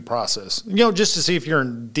the interview process, just to see if you're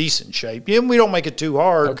in decent shape. And we don't make it too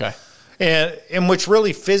hard. Okay. And in which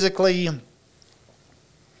really physically,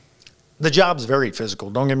 the job's very physical,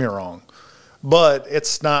 don't get me wrong. But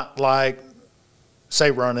it's not like,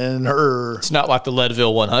 say, running or... It's not like the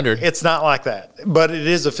Leadville 100. It's not like that. But it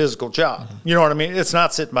is a physical job. Mm-hmm. You know what I mean? It's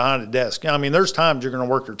not sitting behind a desk. There's times you're going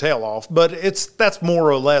to work your tail off, but that's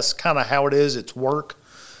more or less kind of how it is. It's work.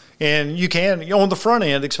 And you can, on the front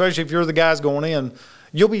end, especially if you're the guys going in,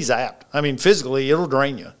 you'll be zapped. Physically, it'll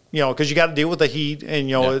drain you, because you got to deal with the heat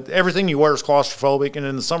and, everything you wear is claustrophobic. And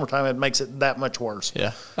in the summertime, it makes it that much worse.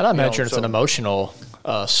 Yeah. And I imagine it's an emotional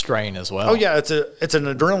strain as well. Oh, yeah. It's an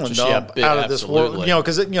adrenaline dump out of this world.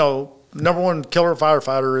 Because, number one killer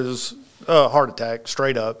firefighter is a heart attack,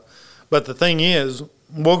 straight up. But the thing is,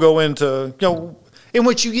 we'll go into, in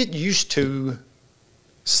which you get used to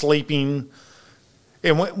sleeping.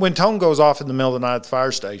 And when tone goes off in the middle of the night at the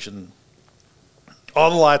fire station, all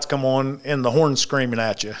the lights come on and the horn's screaming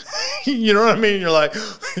at you. You know what I mean? You're like,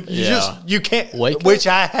 you can't, which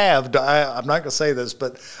I have. I'm not going to say this,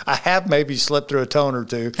 but I have maybe slept through a tone or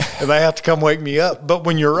two and they have to come wake me up. But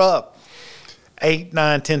when you're up 8,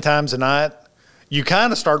 9, 10 times a night, you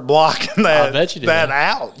kind of start blocking that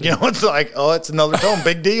out. It's like, oh, it's another tone,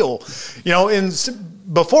 big deal. And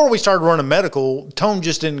before we started running medical, tone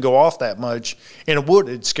just didn't go off that much, and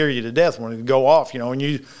it'd scare you to death when it'd go off,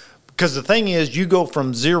 because the thing is, you go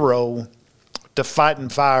from 0 to fighting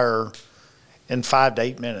fire in 5 to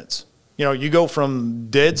 8 minutes. You go from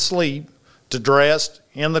dead sleep to dressed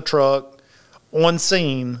in the truck on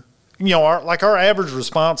scene. Our average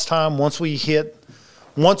response time once we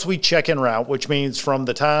check en route, which means from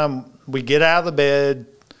the time we get out of the bed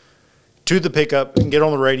to the pickup and get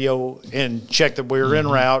on the radio and check that we're en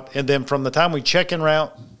route. And then from the time we check en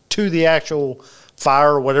route to the actual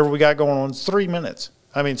fire or whatever we got going on, it's 3 minutes.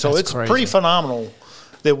 So that's it's crazy. Pretty phenomenal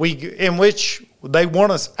that in which they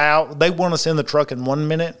want us out. They want us in the truck in 1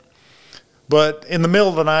 minute. But in the middle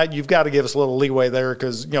of the night, you've got to give us a little leeway there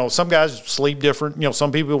because, some guys sleep different.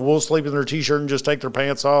 Some people will sleep in their T-shirt and just take their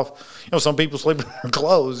pants off. Some people sleep in their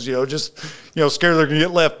clothes, just, scared they're going to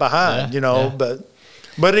get left behind,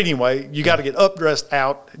 But anyway, you got to get up, dressed,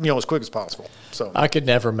 out, as quick as possible. So I could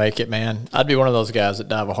never make it, man. I'd be one of those guys that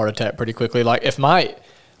die of a heart attack pretty quickly. If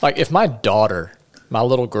my daughter, my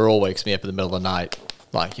little girl, wakes me up in the middle of the night,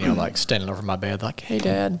 standing over my bed, like, hey,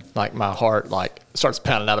 Dad, my heart starts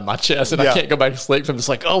pounding out of my chest, and I can't go back to sleep. So I'm just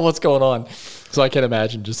like, oh, what's going on? So I can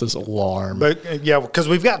imagine just this alarm. But because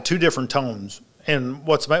we've got 2 different tones, and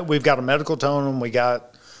we've got a medical tone and we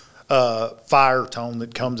got fire tone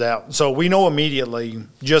that comes out. So we know immediately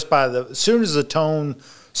just by as soon as it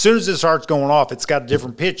starts going off, it's got a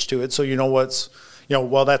different pitch to it. So that's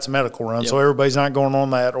a medical run. Yep. So everybody's not going on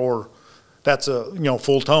that, or that's a,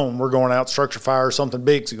 full tone. We're going out structure fire, something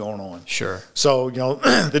big's going on. Sure. So,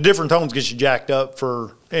 the different tones get you jacked up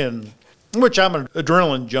and which I'm an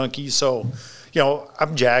adrenaline junkie. So,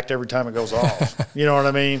 I'm jacked every time it goes off. You know what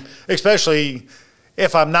I mean? Especially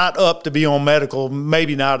if I'm not up to be on medical,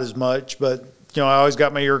 maybe not as much, but I always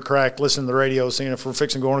got my ear cracked listening to the radio, seeing if we're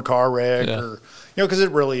fixing to go in a car wreck or, because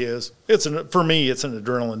it really is. For me, it's an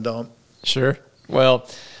adrenaline dump. Sure. Well,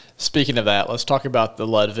 speaking of that, let's talk about the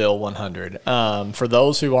Leadville 100. For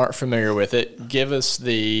those who aren't familiar with it, give us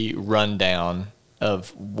the rundown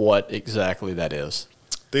of what exactly that is.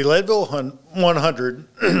 The Leadville 100,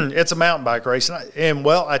 it's a mountain bike race. And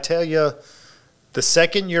I tell you, the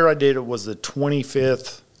second year I did it was the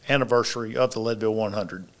 25th anniversary of the Leadville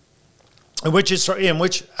 100. In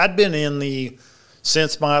which I'd been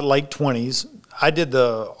since my late 20s. I did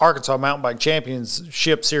the Arkansas Mountain Bike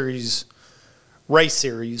Championship Series race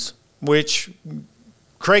series, which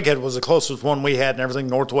Craighead was the closest one we had and everything,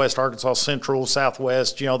 Northwest Arkansas, Central,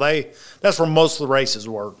 Southwest. That's where most of the races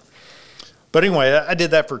were. But anyway, I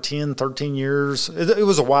did that for 10, 13 years. It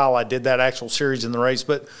was a while I did that actual series in the race.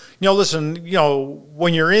 But, listen,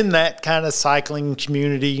 when you're in that kind of cycling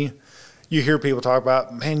community, you hear people talk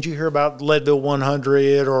about, man, did you hear about Leadville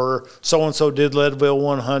 100 or so-and-so did Leadville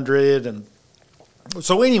 100? And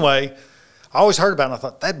so anyway, I always heard about it and I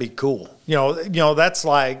thought, that'd be cool. That's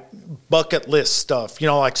like bucket list stuff,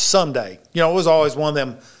 like someday. It was always one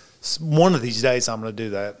of these days I'm going to do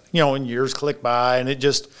that. And years click by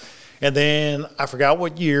and then I forgot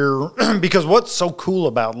what year, because what's so cool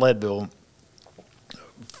about Leadville,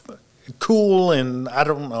 cool and I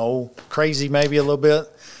don't know, crazy maybe a little bit,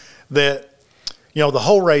 that the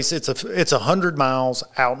whole race it's 100 miles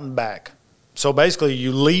out and back. So basically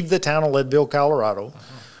you leave the town of Leadville, Colorado,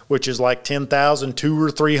 which is like 10,200 or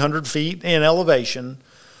 300 feet in elevation,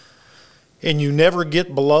 and you never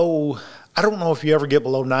get below, I don't know if you ever get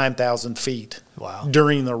below 9,000 feet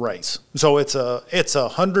during the race. So it's a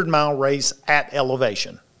 100-mile race at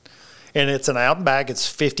elevation. And it's an out and back. It's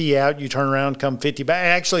 50 out. You turn around, come 50 back.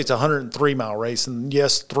 Actually, it's a 103-mile race. And,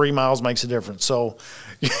 yes, 3 miles makes a difference. So,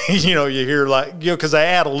 you hear because they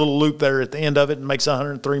add a little loop there at the end of it and makes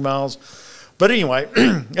 103 miles. But anyway,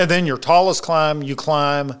 and then your tallest climb, you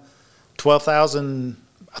climb 12,000.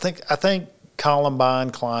 I think Columbine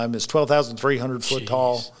climb is 12,300 foot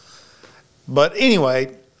tall. But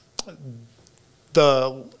anyway,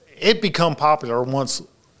 it become popular once,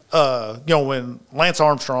 when Lance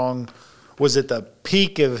Armstrong was at the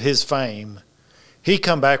peak of his fame. He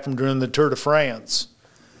come back from doing the Tour de France,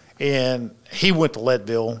 and he went to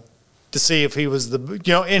Leadville to see if he was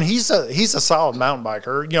and he's a solid mountain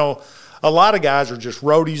biker. A lot of guys are just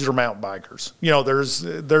roadies or mountain bikers.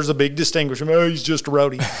 There's a big distinction. Oh, he's just a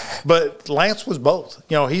roadie. But Lance was both.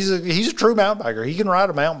 He's a true mountain biker. He can ride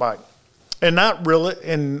a mountain bike. And not really,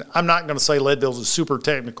 and I'm not going to say Leadville's a super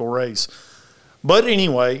technical race. But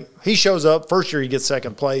anyway, he shows up. First year he gets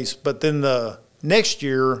second place. But then the next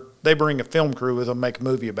year, they bring a film crew with them, make a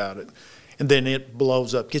movie about it. And then it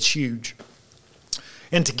blows up, gets huge.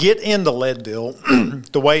 And to get into Leadville,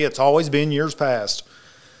 the way it's always been years past,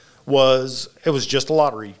 it was just a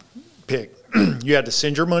lottery pick. You had to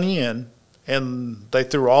send your money in, and they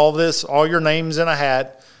threw all your names in a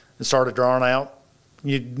hat and started drawing out.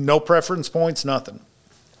 No preference points, nothing.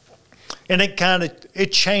 And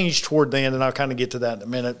it changed toward the end, and I'll kind of get to that in a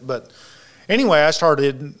minute. But anyway, I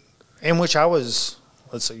started, in which I was,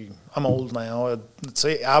 let's see, I'm old now. Let's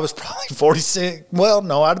see, I was probably 46. Well,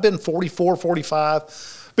 no, I'd have been 44,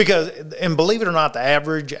 45. And believe it or not, the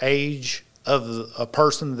average age of a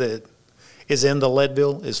person that is in the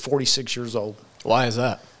Leadville is 46 years old. Why is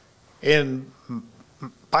that? And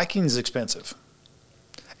biking is expensive.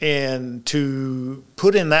 And to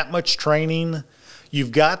put in that much training,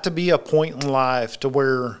 you've got to be a point in life to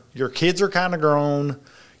where your kids are kind of grown,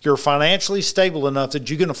 you're financially stable enough that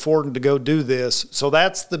you can afford to go do this. So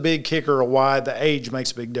that's the big kicker of why the age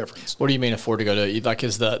makes a big difference. What do you mean afford to go do it? Like,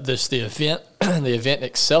 is the event the event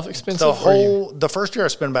itself expensive? The first year I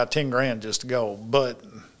spent about $10,000 just to go, but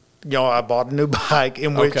I bought a new bike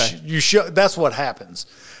in which that's what happens.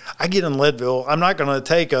 I get in Leadville. I'm not going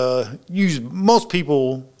to use most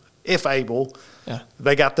people, if able. Yeah.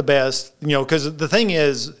 They got the best, because the thing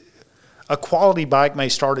is, a quality bike may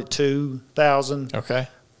start at $2,000. Okay.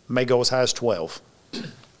 May go as high as $12,000.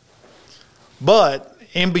 But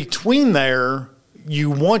in between there,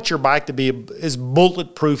 you want your bike to be as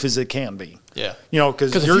bulletproof as it can be. Yeah.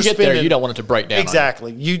 Because if you get there, you don't want it to break down.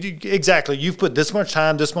 Exactly. Exactly. You've put this much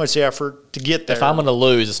time, this much effort to get there. If I'm going to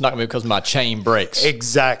lose, it's not going to be because my chain breaks.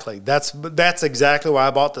 Exactly. That's exactly why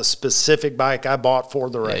I bought the specific bike I bought for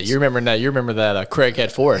the race. Yeah, you remember that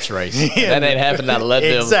Craighead Forest race. Yeah, that ain't happened out of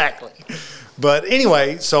Leadville. Exactly. But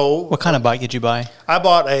anyway, so what kind of bike did you buy? I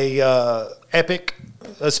bought a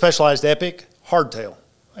Specialized Epic hardtail.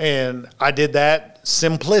 And I did that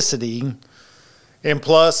simplicity. And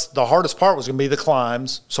plus, the hardest part was going to be the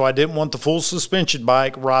climbs. So I didn't want the full suspension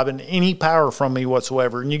bike robbing any power from me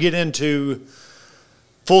whatsoever. And you get into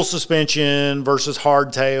full suspension versus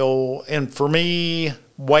hardtail. And for me,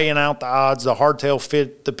 weighing out the odds, the hardtail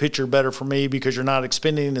fit the picture better for me because you're not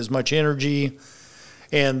expending as much energy.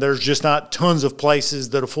 And there's just not tons of places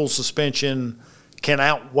that a full suspension can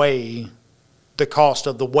outweigh the cost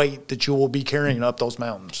of the weight that you will be carrying up those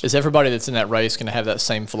mountains. Is everybody that's in that race going to have that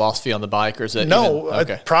same philosophy on the bike, or is it no?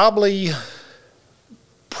 Okay. Probably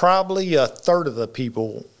a third of the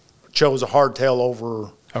people chose a hardtail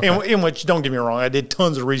over. Okay. In which, don't get me wrong, I did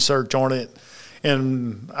tons of research on it,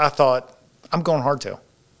 and I thought I'm going hardtail.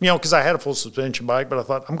 Because I had a full suspension bike, but I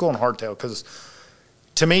thought I'm going hardtail because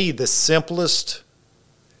to me the simplest.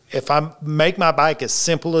 If I make my bike as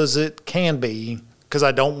simple as it can be, because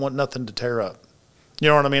I don't want nothing to tear up. You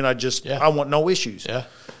know what I mean? I want no issues. Yeah.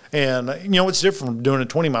 And, it's different from doing a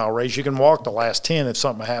 20-mile race. You can walk the last 10 if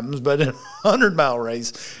something happens, but in a 100-mile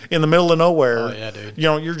race in the middle of nowhere, Oh, yeah, dude.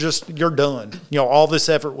 You're done. All this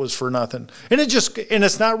effort was for nothing. And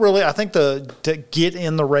it's not really, I think to get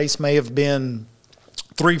in the race may have been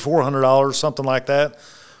 $300-400, something like that.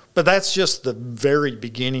 But that's just the very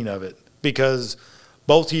beginning of it, because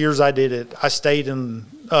both years I did it, I stayed in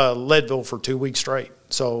Leadville for 2 weeks straight.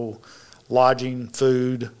 So lodging,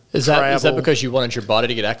 food, Is travel. that because you wanted your body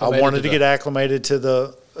to get acclimated? I wanted to get acclimated to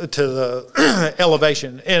the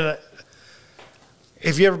elevation. And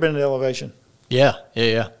have you ever been at elevation? Yeah.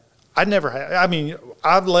 I never have. I mean,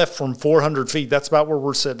 I've left from 400 feet. That's about where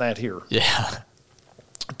we're sitting at here. Yeah.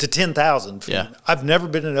 To 10,000 feet. Yeah. I've never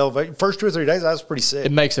been in elevation. First 2 or 3 days, I was pretty sick.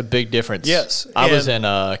 It makes a big difference. Yes. I was in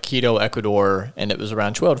Quito, Ecuador, and it was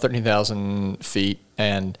around 12 to 13,000 feet.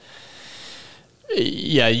 And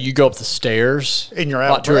yeah, you go up the stairs. And you're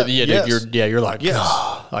out of breath. Yeah, Yes. dude, you're like, Yes.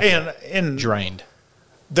 and drained.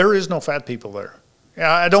 There is no fat people there.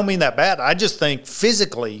 I don't mean that bad. I just think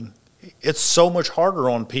physically it's so much harder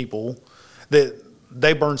on people that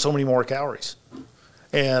they burn so many more calories.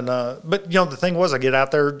 And but the thing was, I get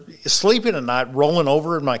out there sleeping at night, rolling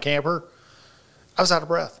over in my camper. I was out of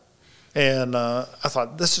breath, and I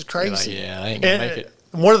thought, this is crazy. Like, yeah, I ain't gonna make it.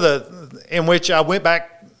 One of the in which I went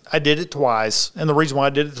back, I did it twice, and the reason why I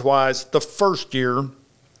did it twice, the first year,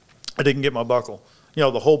 I didn't get my buckle.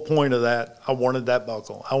 The whole point of that, I wanted that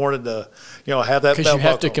buckle. I wanted to, have that belt buckle. Because you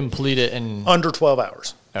have to complete it in under 12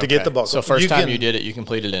 hours to get the buckle. So first time you did it, you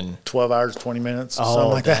completed in 12 hours, 20 minutes, oh,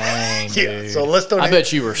 something like dang, that. dude. Yeah, so let's don't. I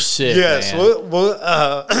bet you were sick. Yes,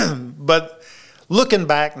 man. but looking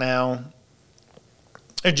back now,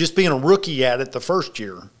 and just being a rookie at it the first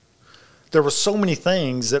year, there were so many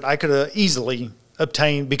things that I could have easily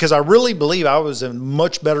obtained, because I really believe I was in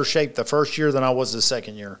much better shape the first year than I was the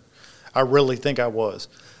second year. I really think I was.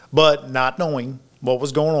 But not knowing what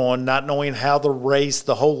was going on, not knowing how the race,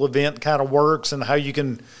 the whole event kind of works, and how you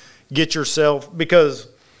can get yourself, because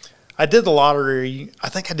I did the lottery, I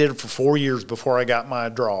think I did it for 4 years before I got my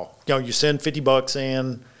draw. You send $50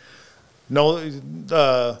 in.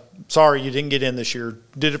 No, sorry, you didn't get in this year.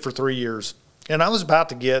 Did it for 3 years. And I was about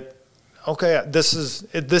to get, okay,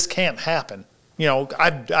 this can't happen.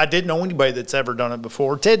 I didn't know anybody that's ever done it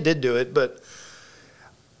before. Ted did do it, but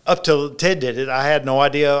up till Ted did it, I had no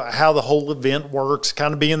idea how the whole event works,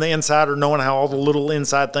 kind of being the insider, knowing how all the little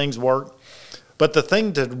inside things work. But the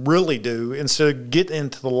thing to really do, instead of get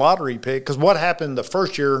into the lottery pick, because what happened the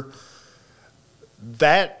first year,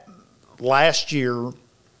 that last year,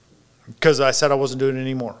 because I said I wasn't doing it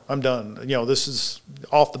anymore. I'm done. This is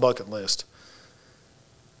off the bucket list.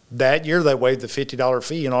 That year they waived the $50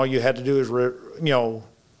 fee, and all you had to do is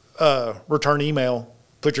return email,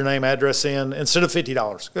 put your name, address in, instead of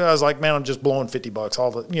 $50. I was like, man, I'm just blowing $50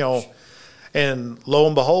 all the, and lo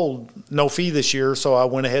and behold, no fee this year. So I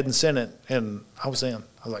went ahead and sent it, and I was in.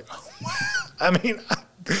 I was like,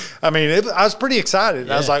 I was pretty excited.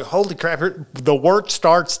 Yeah. I was like, holy crap, the work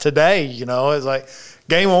starts today. It's like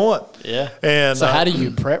game on. Yeah. And so how do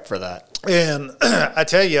you prep for that? And I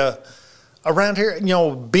tell you, around here,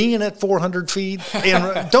 being at 400 feet,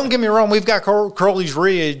 and don't get me wrong, we've got Crowley's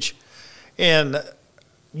Ridge, and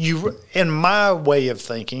in my way of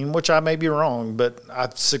thinking, which I may be wrong, but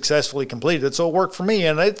I've successfully completed it, so it worked for me,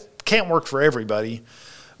 and it can't work for everybody.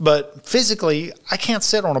 But physically, I can't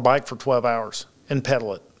sit on a bike for 12 hours and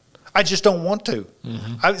pedal it. I just don't want to.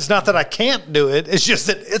 Mm-hmm. It's not that I can't do it. It's just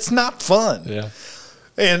that it's not fun. Yeah.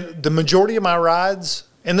 And the majority of my rides,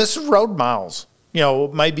 and this is road miles,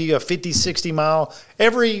 maybe a 50, 60 mile.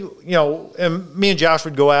 And me and Josh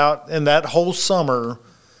would go out, and that whole summer,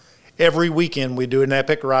 every weekend we do an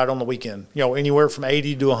epic ride on the weekend. Anywhere from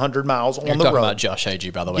 80 to 100 miles on the road. You're talking about Josh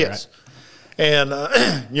Agee, by the way, yes. right? And,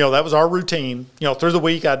 that was our routine. Through the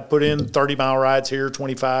week, I'd put in 30-mile rides here,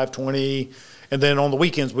 25, 20, and then on the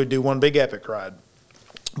weekends, we'd do one big epic ride.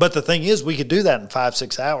 But the thing is, we could do that in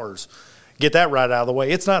 5-6 hours, get that ride out of the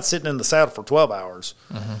way. It's not sitting in the saddle for 12 hours.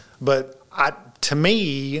 Mm-hmm. But to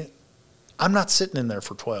me, I'm not sitting in there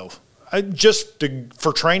for 12.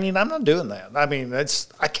 For training, I'm not doing that. I mean,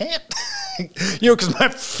 I can't. Because my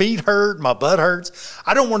feet hurt, my butt hurts.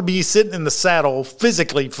 I don't want to be sitting in the saddle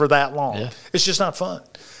physically for that long. Yeah. It's just not fun.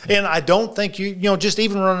 And I don't think just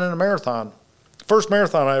even running a marathon. First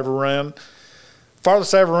marathon I ever ran,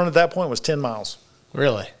 farthest I ever run at that point was 10 miles.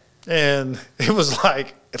 Really? And it was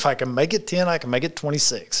like, if I can make it 10, I can make it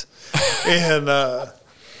 26. And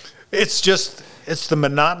it's the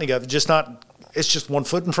monotony of it, it's just one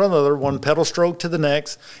foot in front of the other, one pedal stroke to the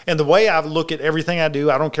next. And the way I look at everything I do,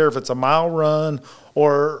 I don't care if it's a mile run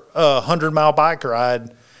or a 100-mile bike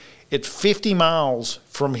ride, at 50 miles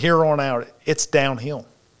from here on out, it's downhill.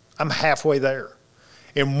 I'm halfway there.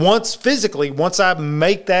 And once I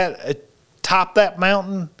make that, top that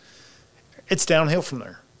mountain, it's downhill from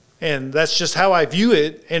there. And that's just how I view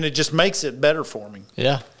it, and it just makes it better for me.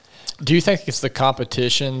 Yeah. Do you think it's the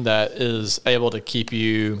competition that is able to keep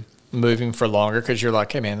you moving for longer? Because you're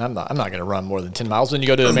like, hey, man, I'm not going to run more than 10 miles. Then you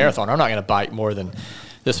go to a marathon. I'm not going to bike more than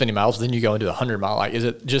this many miles. Then you go into a 100-mile. Like, is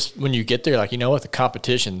it just when you get there, like, you know what, the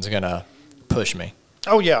competition's going to push me?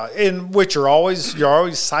 Oh, yeah, and which you're always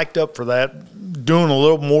psyched up for that, doing a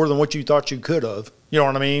little more than what you thought you could have. You know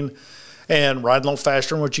what I mean? And riding a little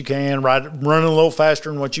faster than what you can, running a little faster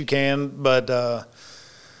than what you can. But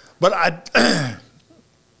I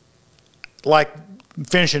like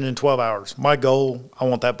finishing in 12 hours. My goal, I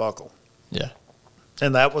want that buckle. Yeah.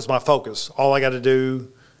 And that was my focus. All I got to do,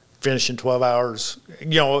 finish in 12 hours.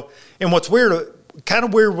 And what's kind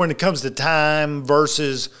of weird when it comes to time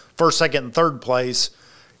versus first, second, and third place,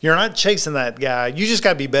 you're not chasing that guy. You just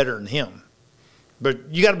got to be better than him. But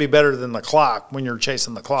you got to be better than the clock when you're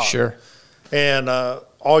chasing the clock. Sure. And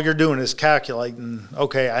all you're doing is calculating,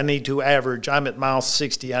 okay, I need to average. I'm at mile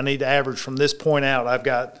 60. I need to average from this point out. I've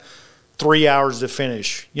got 3 hours to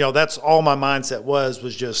finish. That's all my mindset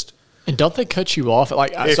was just. And don't they cut you off?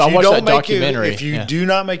 Like, so I watched that documentary. If you do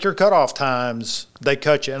not make your cutoff times, they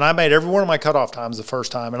cut you. And I made every one of my cutoff times the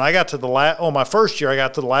first time. And I got to my first year, I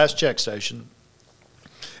got to the last check station,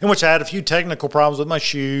 in which I had a few technical problems with my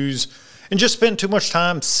shoes and just spent too much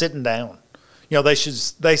time sitting down. They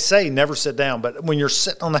say never sit down, but when you're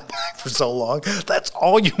sitting on that bike for so long, that's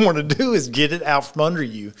all you want to do is get it out from under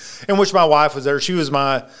you. In which my wife was there. She was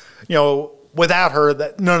my, without her,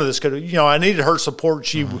 that none of this could have, I needed her support.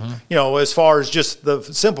 She, as far as just the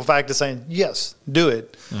simple fact of saying, yes, do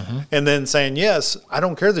it. Mm-hmm. And then saying, yes, I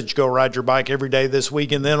don't care that you go ride your bike every day this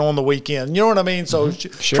week and then on the weekend. You know what I mean? So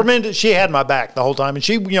tremendous. She had my back the whole time. And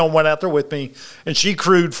she, went out there with me and she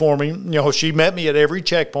crewed for me. She met me at every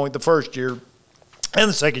checkpoint the first year and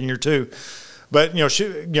the second year too. But,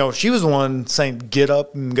 she was the one saying, get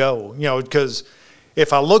up and go, because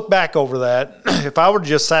if I look back over that, if I would have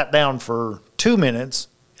just sat down for 2 minutes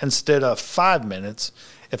instead of 5 minutes,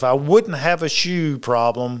 if I wouldn't have a shoe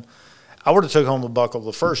problem, I would have took home the buckle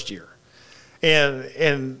the first year.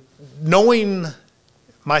 And knowing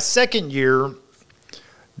my second year,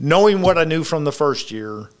 knowing what I knew from the first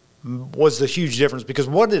year was the huge difference, because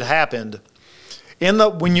what had happened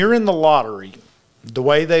when you're in the lottery, the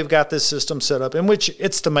way they've got this system set up, in which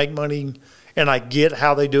it's to make money. And I get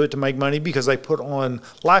how they do it to make money, because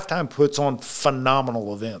Lifetime puts on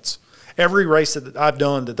phenomenal events. Every race that I've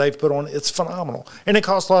done that they've put on, it's phenomenal. And it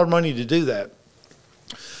costs a lot of money to do that.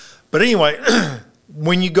 But anyway,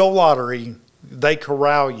 when you go lottery, they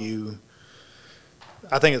corral you.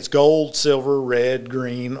 I think it's gold, silver, red,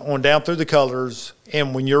 green, on down through the colors.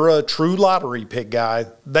 And when you're a true lottery pick guy,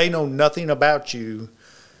 they know nothing about you.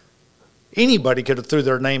 Anybody could have threw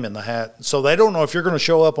their name in the hat. So they don't know if you're going to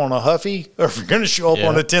show up on a Huffy or if you're going to show up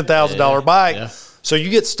on a $10,000 bike. Yeah. So you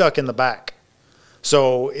get stuck in the back.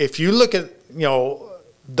 So if you look at,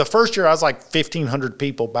 the first year I was like 1,500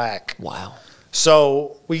 people back. Wow.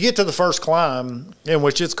 So we get to the first climb, in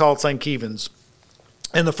which it's called St. Kevin's.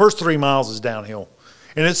 And the first 3 miles is downhill.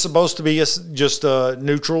 And it's supposed to be just a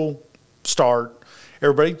neutral start.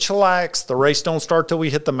 Everybody chillax. The race don't start till we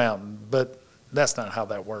hit the mountain. But that's not how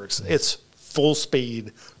that works. It's full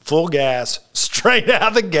speed, full gas, straight out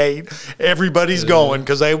of the gate. Everybody's going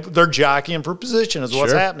because they're jockeying for position is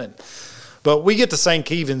what's happening. But we get to St.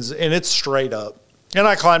 Kevin's, and it's straight up. And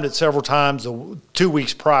I climbed it several times 2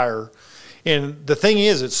 weeks prior. And the thing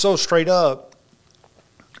is, it's so straight up,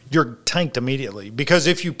 you're tanked immediately. Because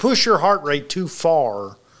if you push your heart rate too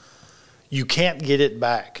far, you can't get it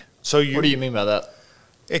back. So What do you mean by that?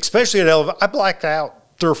 Especially at I blacked out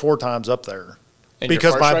 3 or 4 times up there. In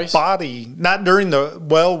Because your first my race? body, not during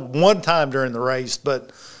one time during the race,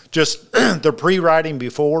 but just the pre-riding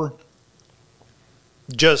before,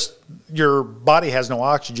 just your body has no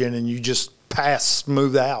oxygen and you just pass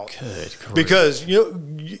smooth out. Good grief. Because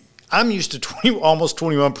I'm used to almost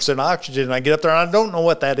 21% oxygen, and I get up there and I don't know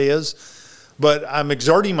what that is, but I'm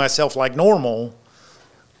exerting myself like normal,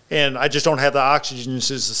 and I just don't have the oxygen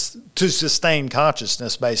to sustain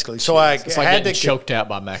consciousness, basically. So It's like getting choked out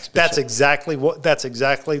by Max Bishop. That's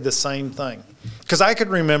exactly the same thing. Because I could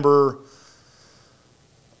remember.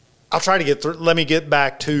 I'll try to get through. Let me get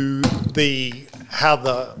back to how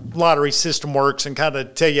the lottery system works and kind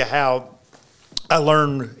of tell you how I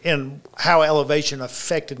learned and how elevation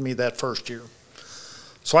affected me that first year.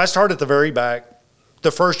 So I started at the very back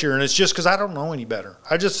the first year, and it's just because I don't know any better.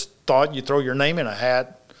 I just thought you throw your name in a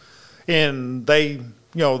hat, and they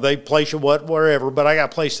place you wherever. But I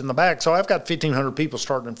got placed in the back, so I've got 1,500 people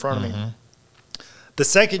starting in front of me. The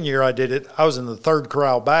second year I did it, I was in the third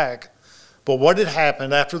corral back. But what had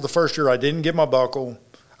happened after the first year, I didn't get my buckle.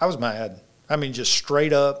 I was mad. I mean, just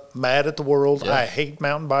straight up mad at the world. Yeah. I hate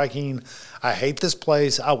mountain biking. I hate this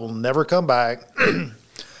place. I will never come back.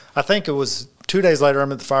 I think it was 2 days later,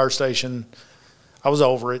 I'm at the fire station. I was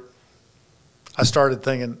over it. I started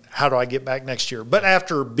thinking, how do I get back next year? But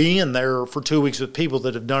after being there for 2 weeks with people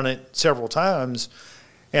that have done it several times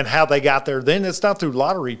and how they got there, then it's not through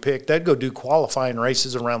lottery pick. They'd go do qualifying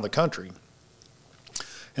races around the country.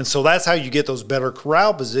 And so that's how you get those better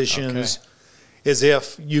corral positions is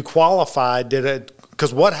if you qualified,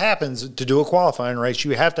 because what happens to do a qualifying race,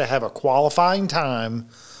 you have to have a qualifying time.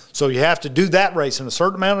 So you have to do that race in a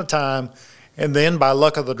certain amount of time. And then by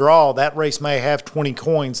luck of the draw, that race may have 20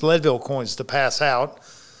 coins, Leadville coins, to pass out.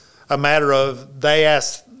 A matter of they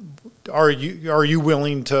ask, are you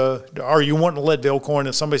wanting a Leadville coin?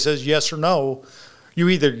 If somebody says yes or no, you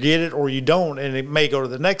either get it or you don't, and it may go to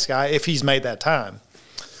the next guy if he's made that time.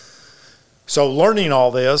 So learning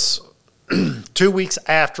all this, 2 weeks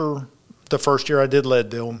after the first year I did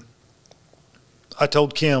Leadville, I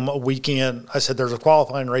told Kim a weekend, I said, there's a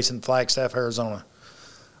qualifying race in Flagstaff, Arizona.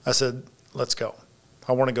 I said, let's go.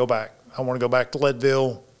 I want to go back. I want to go back to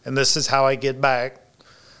Leadville, and this is how I get back.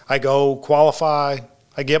 I go qualify,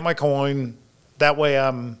 I get my coin. That way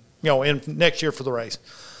I'm, in next year for the race.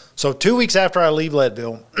 So 2 weeks after I leave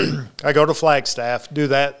Leadville, I go to Flagstaff, do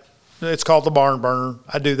that. It's called the Barn Burner.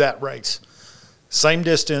 I do that race. Same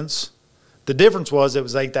distance. The difference was it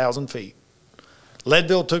was 8,000 feet.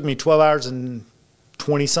 Leadville took me 12 hours and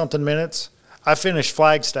 20-something minutes. I finished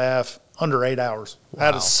Flagstaff under 8 hours. Wow. I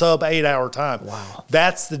had a sub 8 hour time. Wow.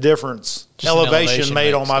 That's the difference Just an elevation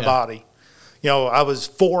made on makes, my yeah. body. I was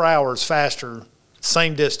 4 hours faster,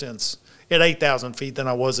 same distance, at 8,000 feet than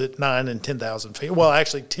I was at 9 and 10,000 feet. Well,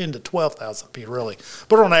 actually 10 to 12,000 feet, really.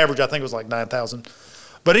 But on average, I think it was like 9,000.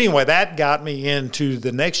 But anyway, that got me into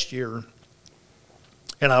the next year.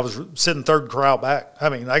 And I was sitting third corral back. I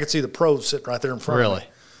mean, I could see the pros sitting right there in front of me.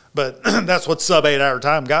 But that's what sub 8 hour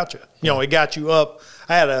time got you. It got you up.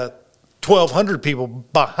 I had 1,200 people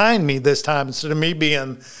behind me this time instead of me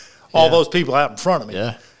being all those people out in front of me.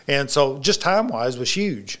 Yeah. And so just time-wise was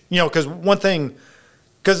huge. Because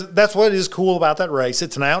because that's what is cool about that race.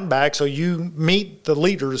 It's an out and back, so you meet the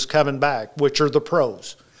leaders coming back, which are the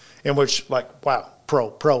pros. And which, like, wow,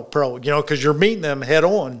 pro, because you're meeting them head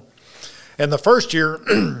on. And the first year,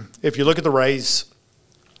 if you look at the race,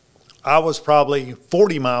 I was probably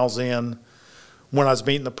 40 miles in when I was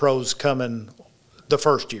meeting the pros coming the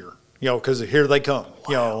first year, because here they come,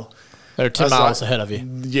 They're 10 miles ahead of you.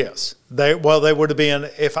 Yes. They would have been,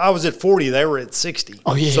 if I was at 40, they were at 60.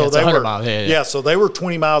 Oh, yeah, so it's they 100 were, miles. Yeah. so they were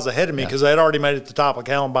 20 miles ahead of me because they'd already made it to the top of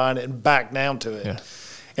Columbine and back down to it. Yeah.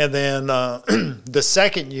 And then the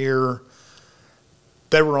second year,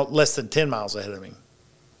 they were less than 10 miles ahead of me.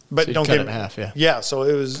 But So you don't cut get it in half, yeah. Yeah, so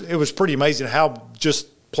it was pretty amazing how just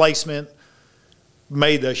placement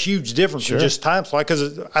made a huge difference in just time slot.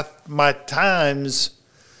 Because my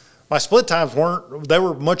split times they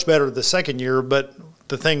were much better the second year, but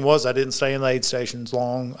the thing was I didn't stay in the aid stations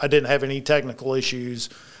long. I didn't have any technical issues.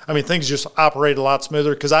 I mean, things just operated a lot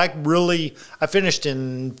smoother because I finished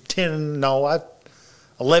in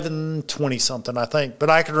 11:20 something, I think. But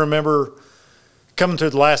I can remember coming to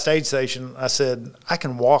the last aid station, I said, I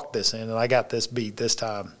can walk this in, and I got this beat this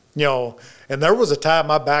time. And there was a time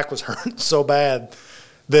my back was hurting so bad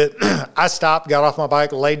that I stopped, got off my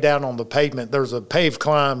bike, laid down on the pavement. There's a paved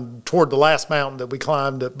climb toward the last mountain that we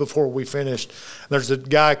climbed before we finished. There's a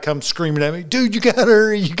guy comes screaming at me, dude, you got to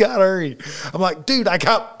hurry, you got to hurry. I'm like, dude, I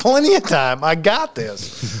got plenty of time. I got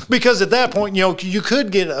this. Because at that point, you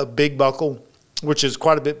could get a big buckle, which is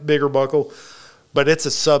quite a bit bigger buckle, but it's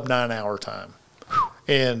a sub 9 hour time.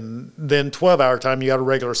 And then 12-hour time, you got a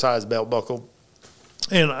regular size belt buckle.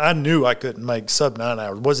 And I knew I couldn't make sub 9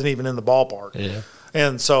 hours. Wasn't even in the ballpark. Yeah.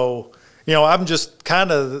 And so, I'm just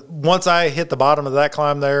kind of, once I hit the bottom of that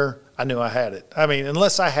climb there, I knew I had it. I mean,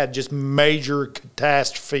 unless I had just major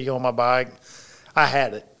catastrophe on my bike, I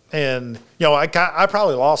had it. And, I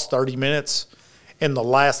probably lost 30 minutes in the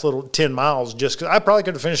last little 10 miles just because I probably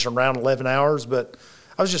could have finished around 11 hours, but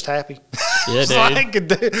I was just happy. Yeah,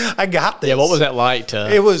 dude. I got this. Yeah, what was that like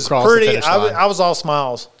to It was cross pretty. the finish line? I was all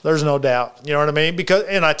smiles. There's no doubt. You know what I mean?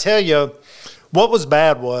 And I tell you, what was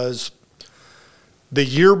bad was the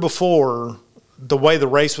year before, the way the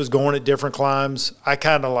race was going at different climbs, I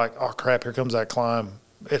kind of like, oh, crap, here comes that climb.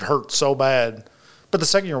 It hurt so bad. But the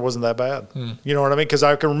second year wasn't that bad. You know what I mean? Because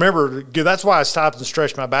I can remember, that's why I stopped and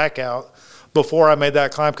stretched my back out before I made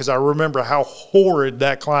that climb, because I remember how horrid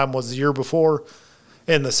that climb was the year before.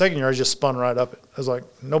 And the second year, I just spun right up it. I was like,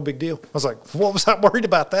 no big deal. I was like, what was I worried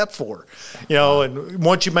about that for? And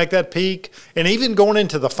once you make that peak, and even going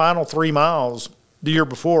into the final 3 miles the year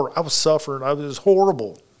before, I was suffering. It was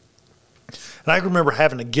horrible. And I remember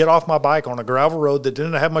having to get off my bike on a gravel road that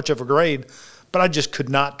didn't have much of a grade, but I just could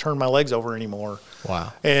not turn my legs over anymore.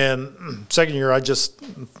 Wow. And second year, I just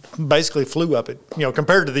basically flew up it,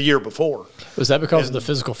 compared to the year before. Was that because of the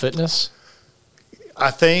physical fitness?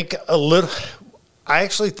 I think a little – I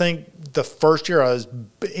actually think the first year I was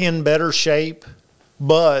in better shape,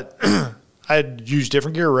 but I had used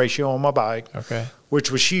different gear ratio on my bike. Okay. Which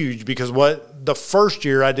was huge because the first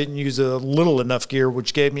year I didn't use a little enough gear,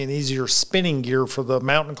 which gave me an easier spinning gear for the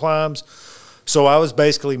mountain climbs. So I was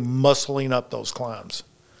basically muscling up those climbs,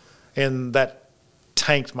 and that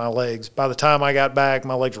tanked my legs. By the time I got back,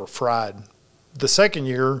 my legs were fried. The second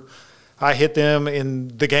year, I hit them,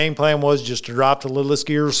 and the game plan was just to drop the littlest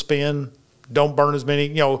gear, spin, don't burn as many,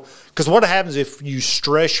 because what happens if you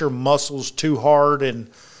stress your muscles too hard and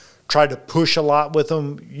try to push a lot with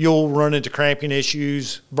them, you'll run into cramping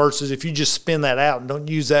issues versus if you just spin that out and don't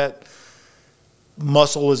use that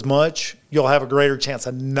muscle as much, you'll have a greater chance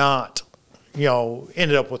of not,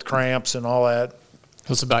 ended up with cramps and all that.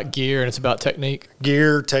 It's about gear and it's about technique.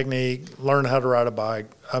 Gear, technique, learn how to ride a bike.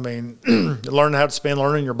 I mean, learn how to spin,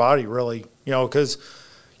 learning your body really, because,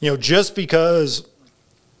 just because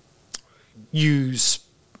you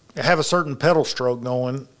have a certain pedal stroke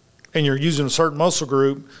going and you're using a certain muscle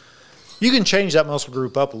group, you can change that muscle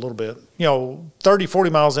group up a little bit. 30, 40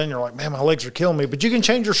 miles in, you're like, man, my legs are killing me. But you can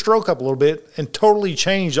change your stroke up a little bit and totally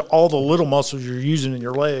change all the little muscles you're using in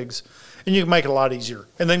your legs, and you can make it a lot easier.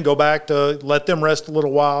 And then go back to let them rest a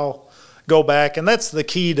little while, go back. And that's the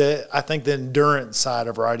key to, I think, the endurance side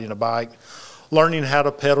of riding a bike, learning how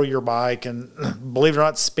to pedal your bike. And believe it or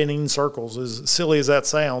not, spinning circles, as silly as that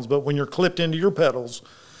sounds, but when you're clipped into your pedals,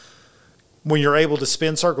 when you're able to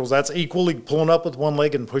spin circles, that's equally pulling up with one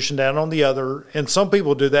leg and pushing down on the other. And some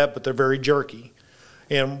people do that, but they're very jerky.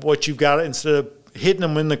 And what you've got, instead of hitting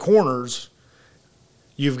them in the corners,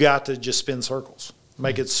 you've got to just spin circles,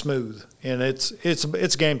 make it smooth. And it's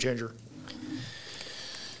a game changer.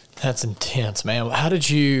 That's intense, man. How did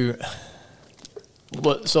you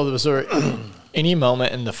 – so was there any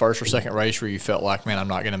moment in the first or second race where you felt like, man, I'm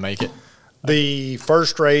not going to make it? The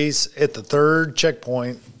first race at the third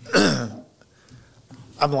checkpoint –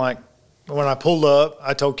 I'm like, when I pulled up,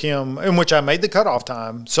 I told Kim, in which I made the cutoff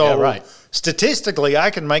time. So yeah, right. Statistically,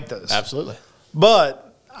 I can make this. Absolutely.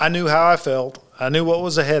 But I knew how I felt. I knew what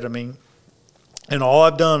was ahead of me. And all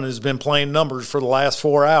I've done is been playing numbers for the last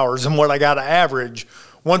 4 hours and what I got to average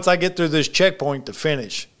once I get through this checkpoint to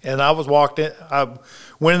finish. And I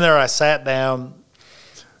went in there, I sat down,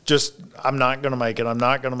 I'm not going to make it. I'm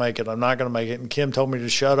not going to make it. I'm not going to make it. And Kim told me to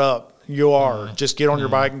shut up. You are. Just get on your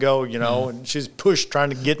bike and go, And she's pushed trying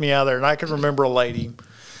to get me out of there. And I can remember a lady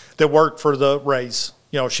that worked for the race.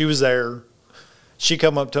 She was there. She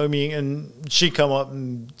come up to me and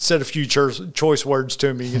said a few choice words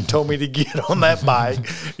to me and told me to get on that bike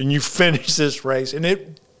and you finish this race.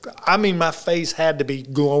 And my face had to be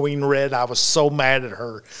glowing red. I was so mad at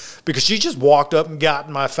her because she just walked up and got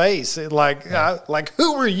in my face. Like,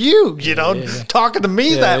 who are you, talking to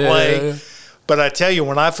me that way? Yeah. But I tell you,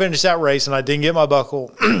 when I finished that race and I didn't get my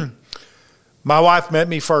buckle, my wife met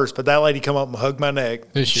me first, but that lady come up and hugged my neck.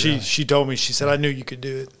 She told me, she said, I knew you could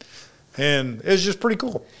do it. And it was just pretty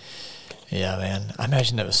cool. Yeah, man. I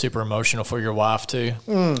imagine that was super emotional for your wife too.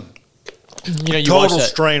 You know, you Total watch that.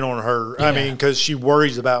 strain on her. I Yeah. mean, because she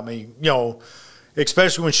worries about me,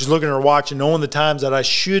 especially when she's looking at her watch and knowing the times that I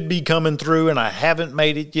should be coming through and I haven't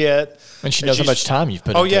made it yet. And she knows how she's- much time you've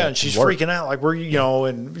put Oh into yeah, and she's work. freaking out like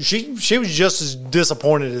and she was just as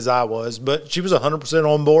disappointed as I was, but she was 100%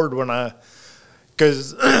 on board when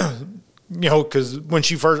because when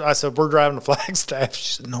she first, I said, we're driving to Flagstaff.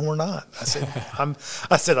 She said, no, we're not.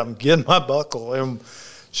 I said, I'm getting my buckle. And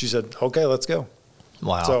she said, okay, let's go.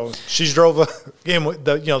 Wow. So she's drove again.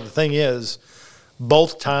 The thing is,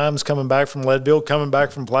 both times coming back from Leadville, coming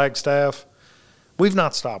back from Flagstaff, we've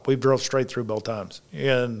not stopped. We've drove straight through both times.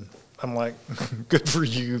 And I'm like, good for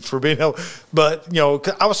you for being able. But,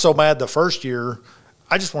 I was so mad the first year,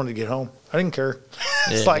 I just wanted to get home. I didn't care.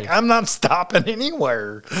 It's Yeah, like, dude. I'm not stopping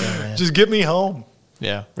anywhere. man. Just get me home.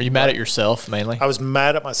 Yeah. Were you mad at yourself mainly? I was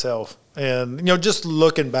mad at myself. And, just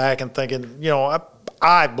looking back and thinking,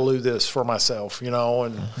 I blew this for myself,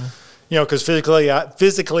 and, because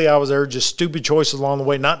physically I was there, just stupid choices along the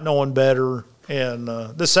way, not knowing better. And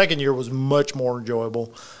the second year was much more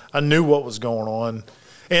enjoyable. I knew what was going on.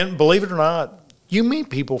 And believe it or not, you meet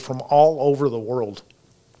people from all over the world.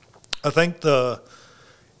 I think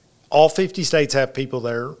all 50 states have people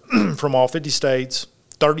there from all 50 states,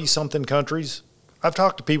 30-something countries. I've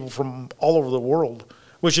talked to people from all over the world,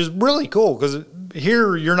 which is really cool because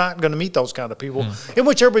here you're not going to meet those kind of people, in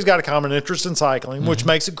which everybody's got a common interest in cycling, which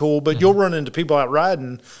makes it cool. But you'll run into people out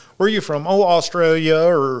riding. Where are you from? Oh, Australia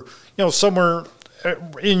or, somewhere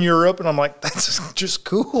in Europe. And I'm like, that's just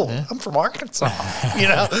cool. Yeah. I'm from Arkansas.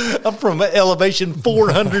 I'm from elevation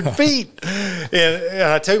 400 feet. And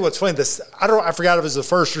I tell you what's funny. I forgot if it was the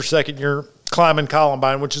first or second year climbing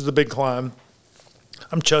Columbine, which is the big climb.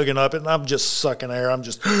 I'm chugging up it, and I'm just sucking air. I'm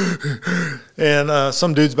just – and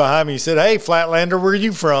some dude's behind me. He said, hey, Flatlander, where are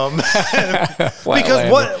you from?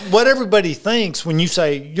 Because what everybody thinks when you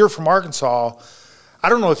say you're from Arkansas, I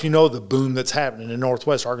don't know if you know the boom that's happening in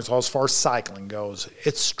Northwest Arkansas as far as cycling goes.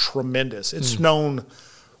 It's tremendous. It's known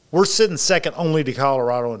 – we're sitting second only to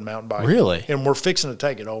Colorado in mountain biking. Really? And we're fixing to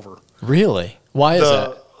take it over. Really? Why is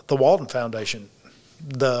that? The Walton Foundation.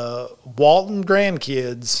 The Walton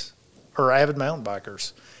grandkids – are avid mountain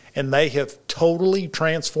bikers, and they have totally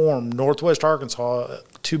transformed Northwest Arkansas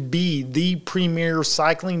to be the premier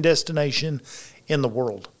cycling destination in the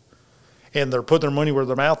world. And they're putting their money where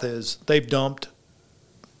their mouth is. They've dumped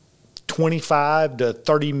 25 to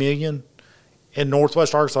 30 million in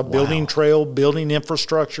Northwest Arkansas, building trail, building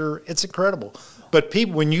infrastructure. It's incredible. But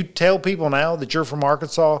people, when you tell people now that you're from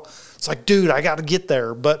Arkansas, it's like, dude, I got to get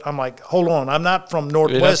there. But I'm like, hold on, I'm not from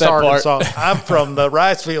Northwest Arkansas. I'm from the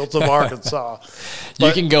rice fields of Arkansas.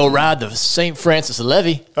 You can go ride the St. Francis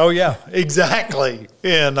Levee. Oh yeah, exactly.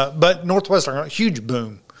 And but Northwest Arkansas, huge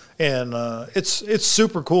boom, and it's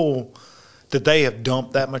super cool that they have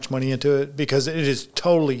dumped that much money into it because it has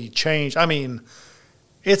totally changed. I mean,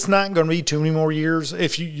 it's not going to be too many more years.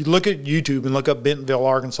 If you look at YouTube and look up Bentonville,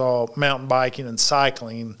 Arkansas, mountain biking and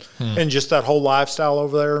cycling and just that whole lifestyle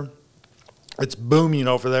over there, it's booming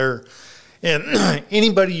over there. And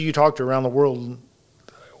anybody you talk to around the world,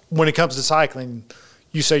 when it comes to cycling,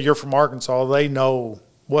 you say you're from Arkansas, they know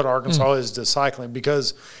what Arkansas is to cycling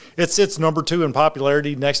because it's number 2 in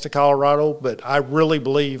popularity next to Colorado, but I really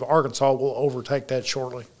believe Arkansas will overtake that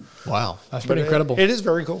shortly. Wow, that's pretty incredible. It is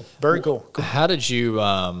very cool. Very cool. How did you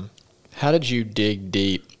dig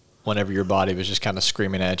deep whenever your body was just kind of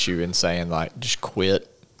screaming at you and saying like, just quit,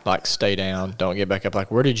 like stay down, don't get back up? Like,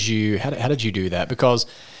 how did you do that? Because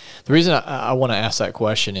the reason I want to ask that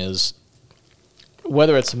question is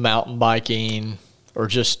whether it's mountain biking or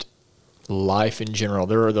just life in general,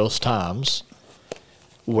 there are those times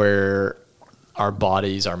where our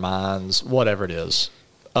bodies, our minds, whatever it is,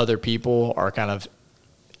 other people are kind of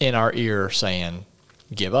in our ear saying,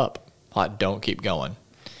 give up, like don't keep going.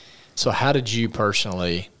 So how did you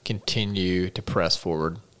personally continue to press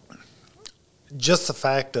forward? Just the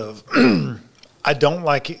fact of I don't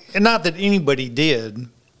like it, and not that anybody did,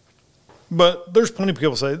 but there's plenty of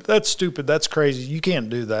people say, that's stupid, that's crazy, you can't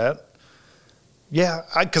do that. Yeah,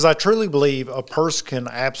 because I truly believe a person can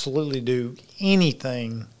absolutely do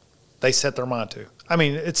anything they set their mind to. I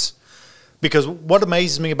mean, it's because what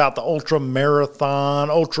amazes me about the ultra marathon,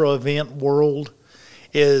 ultra event world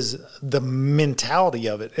is the mentality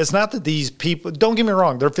of it. It's not that these people, don't get me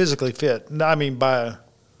wrong, they're physically fit. I mean, by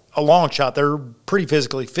a long shot, they're pretty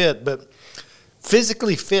physically fit, but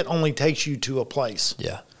physically fit only takes you to a place.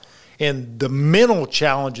 Yeah. And the mental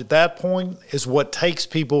challenge at that point is what takes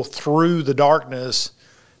people through the darkness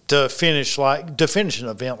to finish an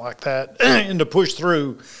event like that and to push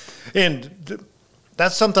through. And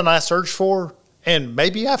that's something I searched for, and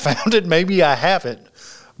maybe I found it, maybe I haven't.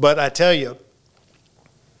 But I tell you,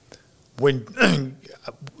 when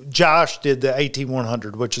Josh did the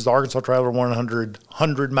AT100, which is the Arkansas Traveler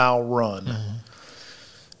 100-mile run,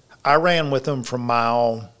 I ran with him from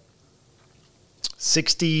mile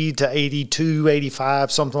 60 to 82,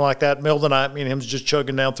 85, something like that. Middle of the night, me and him was just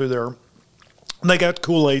chugging down through there. And they got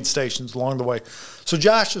Kool-Aid stations along the way. So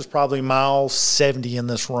Josh is probably mile 70 in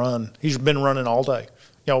this run. He's been running all day.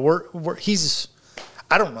 You know, he's,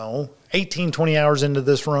 I don't know, 18, 20 hours into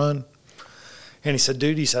this run. And he said,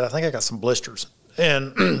 dude, he said, I think I got some blisters.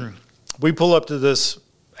 And we pull up to this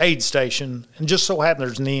aid station, and just so happened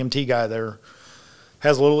there's an EMT guy there,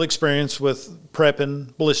 has a little experience with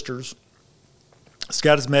prepping blisters. He's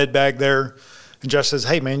got his med bag there. And Josh says,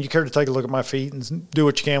 hey, man, you care to take a look at my feet and do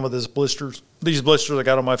what you can with these blisters I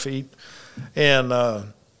got on my feet?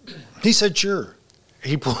 And he said, sure.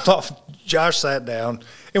 He pulled off. Josh sat down,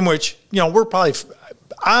 in which, you know,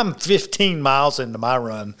 I'm 15 miles into my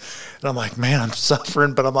run. And I'm like, man, I'm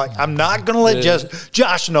suffering. But I'm like, I'm not going to let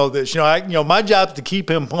Josh know this. You know, my job is to keep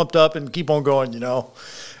him pumped up and keep on going, you know.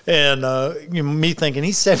 And me thinking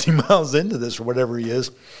he's 70 miles into this or whatever he is.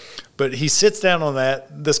 But he sits down on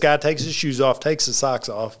that. This guy takes his shoes off, takes his socks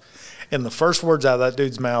off. And the first words out of that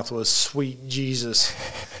dude's mouth was, sweet Jesus.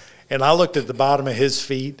 And I looked at the bottom of his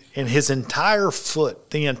feet, and his entire foot,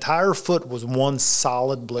 was one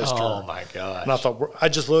solid blister. Oh, my gosh. And I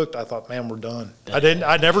just looked. I thought, man, we're done.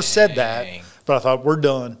 I never said that, but I thought, we're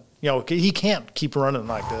done. You know, he can't keep running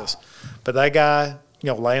like this. But that guy, you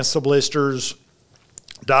know, lanced the blisters,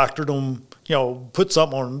 doctored them, you know, put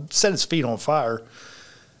something on him, set his feet on fire.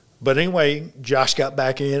 But anyway, Josh got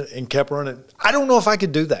back in and kept running. I don't know if I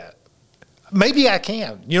could do that. Maybe I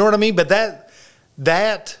can. You know what I mean? But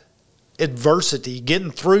that adversity,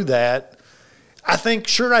 getting through that, I think,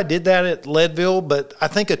 sure, I did that at Leadville, but I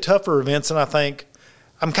think at tougher events, and I think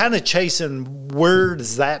I'm kind of chasing where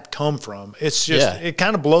does that come from? It's just, it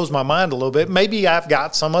kind of blows my mind a little bit. Maybe I've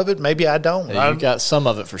got some of it. Maybe I don't. Yeah, you got some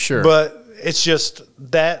of it for sure. But it's just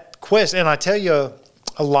that quest. And I tell you,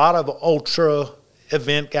 a lot of ultra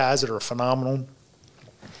event guys that are phenomenal,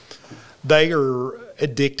 they are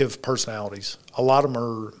addictive personalities. A lot of them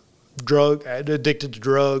are addicted to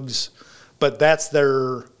drugs, but that's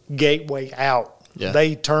their gateway out. Yeah.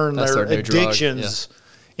 They turn their addictions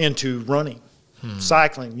into running,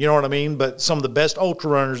 cycling, you know what I mean? But some of the best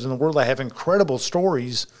ultra runners in the world, they have incredible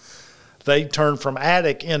stories. They turn from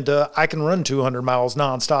addict into, I can run 200 miles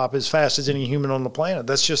nonstop as fast as any human on the planet.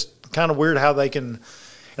 That's just kind of weird how they can.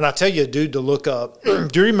 And I tell you, a dude to look up. Do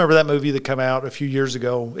you remember that movie that came out a few years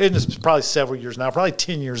ago? It's probably several years now, probably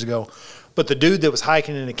 10 years ago. But the dude that was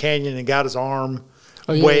hiking in a canyon and got his arm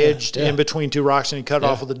wedged in between two rocks and he cut it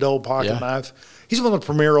off with a dull pocket knife. He's one of the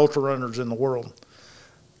premier ultra runners in the world.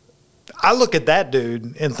 I look at that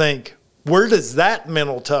dude and think, where does that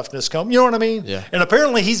mental toughness come? You know what I mean? Yeah. And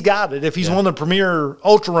apparently he's got it. If he's one of the premier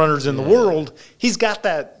ultra runners in the world, he's got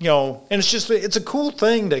that, you know, and it's a cool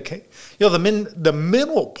thing to, you know, the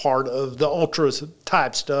mental part of the ultra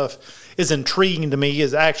type stuff is intriguing to me,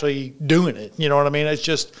 is actually doing it. You know what I mean? It's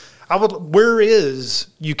just,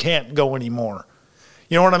 you can't go anymore.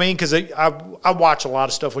 You know what I mean? Because I watch a lot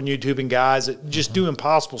of stuff on YouTube and guys that just do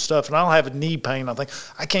impossible stuff, and I don't have a knee pain. I think,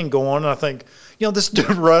 I can't go on. And I think, you know, this dude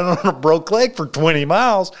running on a broke leg for 20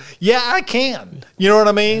 miles. Yeah, I can. You know what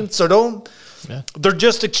I mean? So they're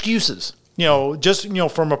just excuses. You know, just, you know,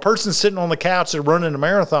 from a person sitting on the couch and running a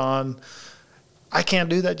marathon, I can't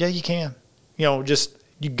do that. Yeah, you can. You know, just,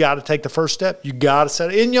 you got to take the first step. You got to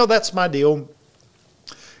set it. And, you know, that's my deal.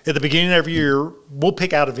 At the beginning of every year, we'll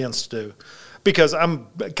pick out events to do. Because I'm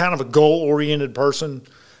kind of a goal-oriented person.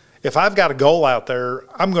 If I've got a goal out there,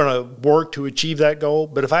 I'm going to work to achieve that goal.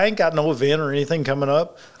 But if I ain't got no event or anything coming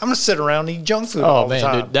up, I'm going to sit around and eat junk food all the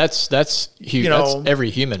time. Dude, that's huge. You know, that's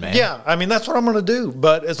every human, man. Yeah, I mean, that's what I'm going to do.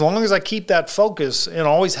 But as long as I keep that focus and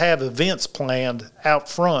always have events planned out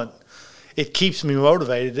front, it keeps me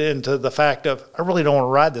motivated into the fact of, I really don't want to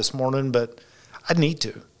ride this morning, but I need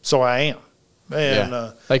to. So I am.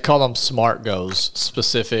 And they call them SMART goals: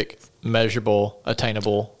 specific, measurable,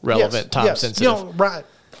 attainable, relevant, time sensitive. You know, right.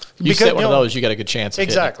 You set one of those, you got a good chance of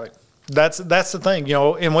exactly. Hitting it. That's the thing, you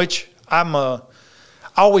know, in which I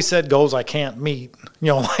always set goals I can't meet, you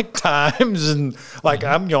know, like times and like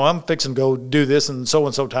I'm fixing to go do this and so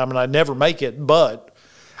time, and I never make it, but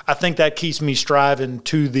I think that keeps me striving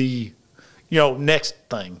to the, you know, next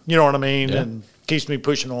thing. You know what I mean? Yeah. And keeps me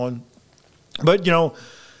pushing on. But, you know,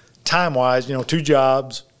 time-wise, you know, 2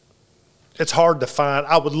 jobs, it's hard to find.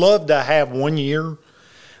 I would love to have 1 year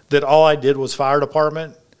that all I did was fire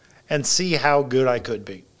department and see how good I could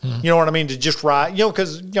be. You know what I mean? To just ride,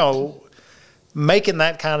 because, making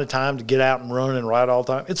that kind of time to get out and run and ride all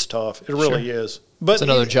the time, it's tough. It really is. But it's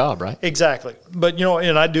another job, right? Exactly. But,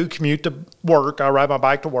 and I do commute to work. I ride my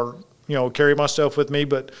bike to work, carry my stuff with me.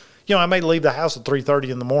 But, I may leave the house at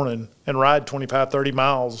 3:30 in the morning and ride 25, 30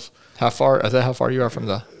 miles. How far you are from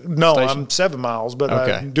the No, station? I'm 7 miles, but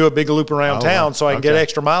Okay. I do a big loop around town wow. so I can get Okay.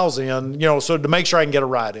 extra miles in, so to make sure I can get a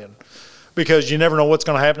ride in. Because you never know what's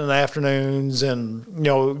going to happen in the afternoons, and,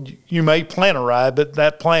 you may plan a ride, but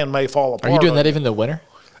that plan may fall apart. Are you doing that even in the winter?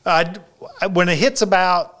 When it hits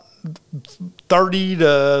about 30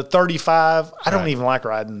 to 35, I don't Right. even like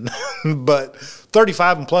riding. But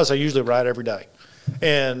 35 and plus, I usually ride every day.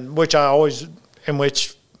 And which I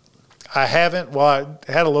haven't. Well,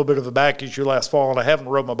 I had a little bit of a back issue last fall, and I haven't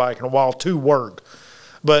rode my bike in a while to work.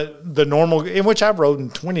 But the normal, in which I've rode in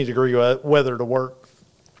 20-degree weather to work.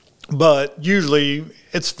 But usually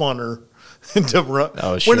it's funner to run.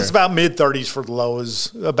 Oh, sure. When it's about mid-30s for the low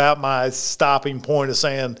is about my stopping point of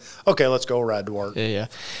saying, okay, let's go ride to work. Yeah.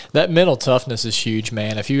 That mental toughness is huge,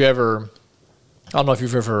 man. If you ever, I don't know if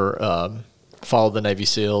you've ever followed the Navy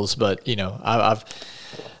SEALs, but I've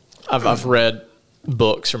read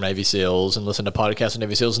books from Navy SEALs and listened to podcasts of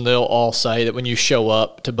Navy SEALs, and they'll all say that when you show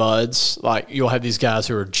up to buds, like you'll have these guys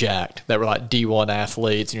who are jacked that were like D1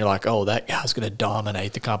 athletes, and you're like, oh, that guy's going to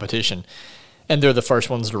dominate the competition. And they're the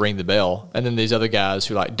first ones to ring the bell. And then these other guys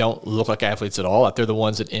who like don't look like athletes at all, like they're the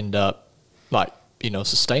ones that end up like,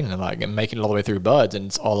 sustaining and making it all the way through buds. And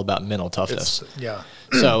it's all about mental toughness. Yeah.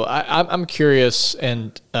 So I'm curious,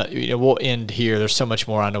 and we'll end here. There's so much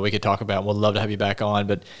more I know we could talk about. And we'd love to have you back on,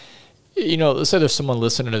 but let's say there's someone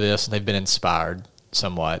listening to this and they've been inspired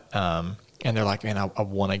somewhat, and they're like, man, I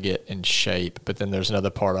want to get in shape. But then there's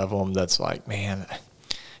another part of them that's like, man,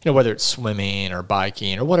 whether it's swimming or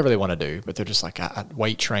biking or whatever they want to do, but they're just like,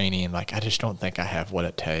 weight training, like I just don't think I have what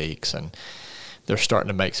it takes, and they're starting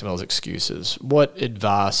to make some of those excuses. What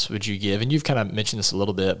advice would you give? And you've kind of mentioned this a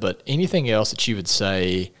little bit, but anything else that you would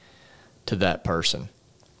say to that person?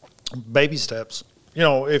 Baby steps.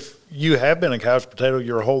 If you have been a couch potato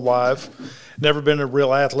your whole life, never been a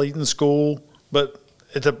real athlete in school, but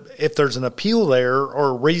if there's an appeal there or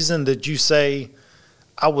a reason that you say,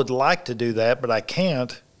 I would like to do that, but I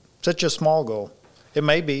can't, such a small goal. It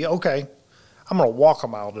may be, okay, I'm going to walk a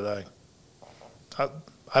mile today.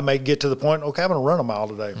 I may get to the point, okay, I'm going to run a mile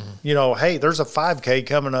today. Mm-hmm. Hey, there's a 5K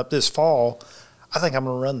coming up this fall. I think I'm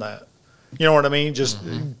going to run that. You know what I mean? Just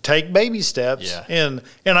take baby steps. Yeah.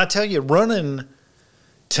 And I tell you, running,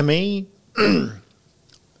 to me,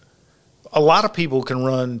 a lot of people can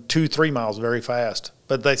run 2-3 miles very fast,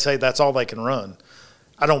 but they say that's all they can run.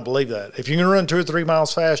 I don't believe that. If you can run 2 or 3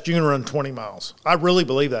 miles fast, you can run 20 miles. I really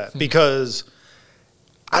believe that because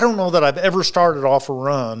I don't know that I've ever started off a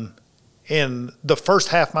run in the first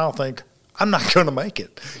half mile think, I'm not going to make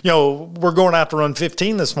it. We're going out to run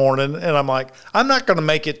 15 this morning, and I'm like, I'm not going to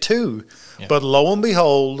make it too. Yeah. But lo and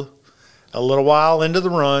behold, a little while into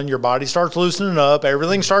the run, your body starts loosening up.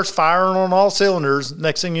 Everything starts firing on all cylinders.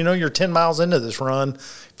 Next thing you know, you're 10 miles into this run,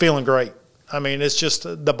 feeling great. I mean, it's just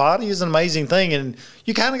the body is an amazing thing, and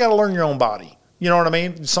you kind of got to learn your own body. You know what I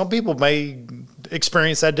mean? Some people may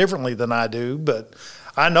experience that differently than I do, but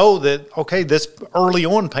I know that, okay, this early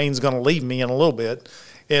on pain's going to leave me in a little bit.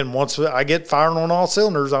 And once I get firing on all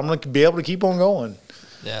cylinders, I'm going to be able to keep on going.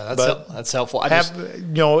 Yeah, that's helpful.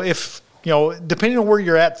 If depending on where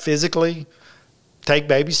you're at physically, take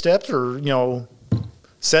baby steps or,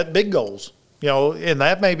 set big goals. And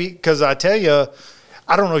that may be because I tell you,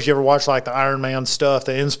 I don't know if you ever watched like the Ironman stuff,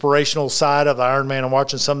 the inspirational side of the Ironman and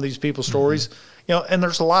watching some of these people's stories, and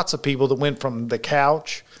there's lots of people that went from the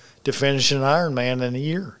couch to finish an Ironman in a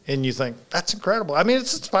year. And you think, that's incredible. I mean,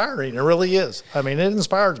 it's inspiring. It really is. I mean, it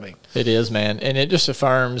inspires me. It is, man. And it just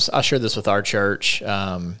affirms, I shared this with our church,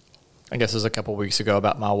 I guess it was a couple of weeks ago,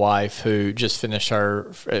 about my wife who just finished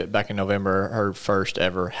her, back in November, her first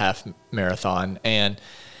ever half marathon. And,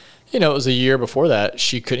 it was a year before that,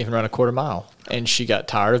 she couldn't even run a quarter mile. And she got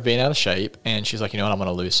tired of being out of shape. And she's like, I'm going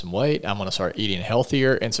to lose some weight. I'm going to start eating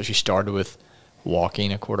healthier. And so she started with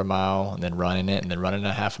walking a quarter mile and then running it and then running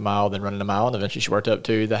a half a mile, then running a mile. And eventually she worked up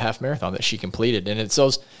to the half marathon that she completed. And it's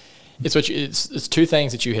two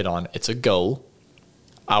things that you hit on. It's a goal.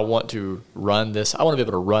 I want to run this. I want to be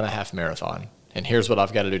able to run a half marathon. And here's what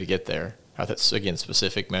I've got to do to get there. That's, again,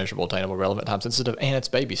 specific, measurable, attainable, relevant, time sensitive, and it's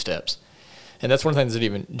baby steps. And that's one of the things that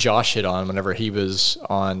even Josh hit on whenever he was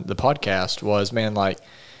on the podcast was, man, like,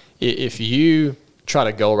 if you try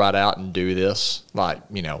to go right out and do this, like,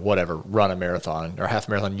 whatever, run a marathon or half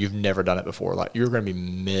marathon, you've never done it before, like, you're going to be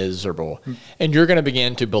miserable. And you're going to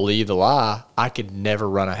begin to believe the lie, I could never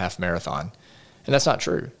run a half marathon. And that's not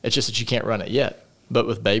true. It's just that you can't run it yet. But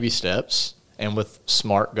with baby steps and with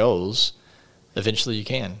smart goals, eventually you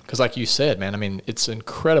can. Because like you said, man, I mean, it's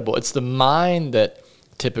incredible. It's the mind that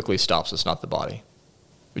typically stops us, not the body.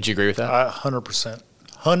 Would you agree with that? I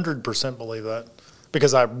 100% believe that.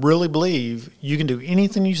 Because I really believe you can do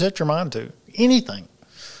anything you set your mind to. Anything.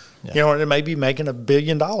 Yeah. You know, it may be making $1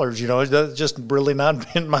 billion, you know, that's just really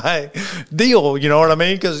not been my deal, you know what I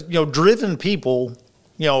mean? Because, you know, driven people,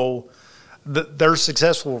 you know, they're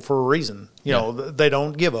successful for a reason. You know, they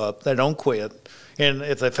don't give up, they don't quit. And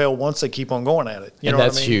if they fail once, they keep on going at it. You know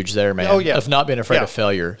that's what I mean? Huge there, man. Oh, yeah. Of not being afraid of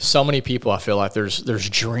failure. So many people, I feel like there's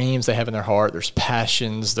dreams they have in their heart, there's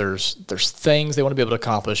passions, there's things they want to be able to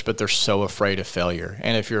accomplish, but they're so afraid of failure.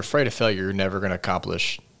 And if you're afraid of failure, you're never going to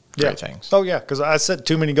accomplish great things. Oh, yeah, because I set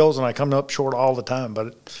too many goals and I come up short all the time, but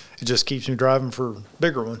it just keeps me driving for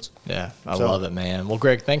bigger ones. Yeah, I love it, man. Well,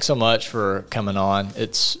 Greg, thanks so much for coming on.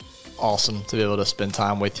 It's awesome to be able to spend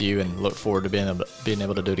time with you and look forward to being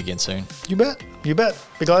able to do it again soon. You bet. You bet.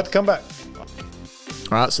 Be glad to come back.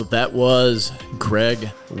 All right, so that was Greg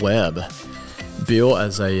Webb. Bill,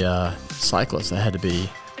 as a cyclist, that had to be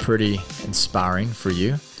pretty inspiring for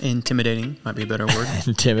you. Intimidating might be a better word.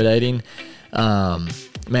 Intimidating.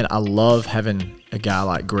 Man, I love having a guy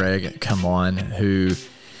like Greg come on who,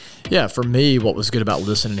 for me, what was good about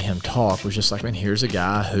listening to him talk was just like, man, here's a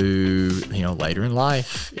guy who, you know, later in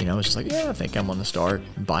life, you know, it's just like, I think I'm going to start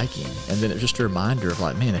biking. And then it's just a reminder of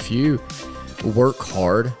like, man, if you work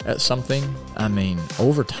hard at something, I mean,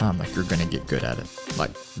 over time, like you're going to get good at it,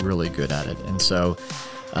 like really good at it. And so,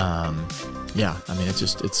 I mean,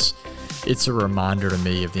 it's a reminder to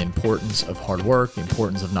me of the importance of hard work, the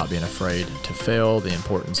importance of not being afraid to fail, the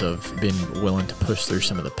importance of being willing to push through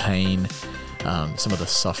some of the pain, some of the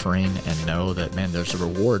suffering, and know that, man, there's a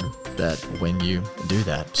reward that when you do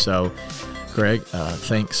that. So, Greg,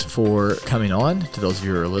 thanks for coming on. To those of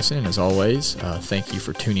you who are listening, as always, thank you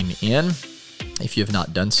for tuning in. If you have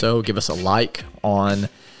not done so, give us a like on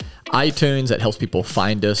iTunes. That helps people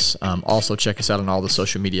find us. Also, check us out on all the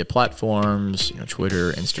social media platforms, you know,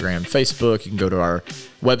 Twitter, Instagram, Facebook. You can go to our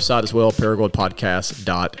website as well,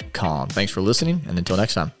 paragoldpodcast.com. Thanks for listening, and until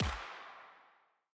next time.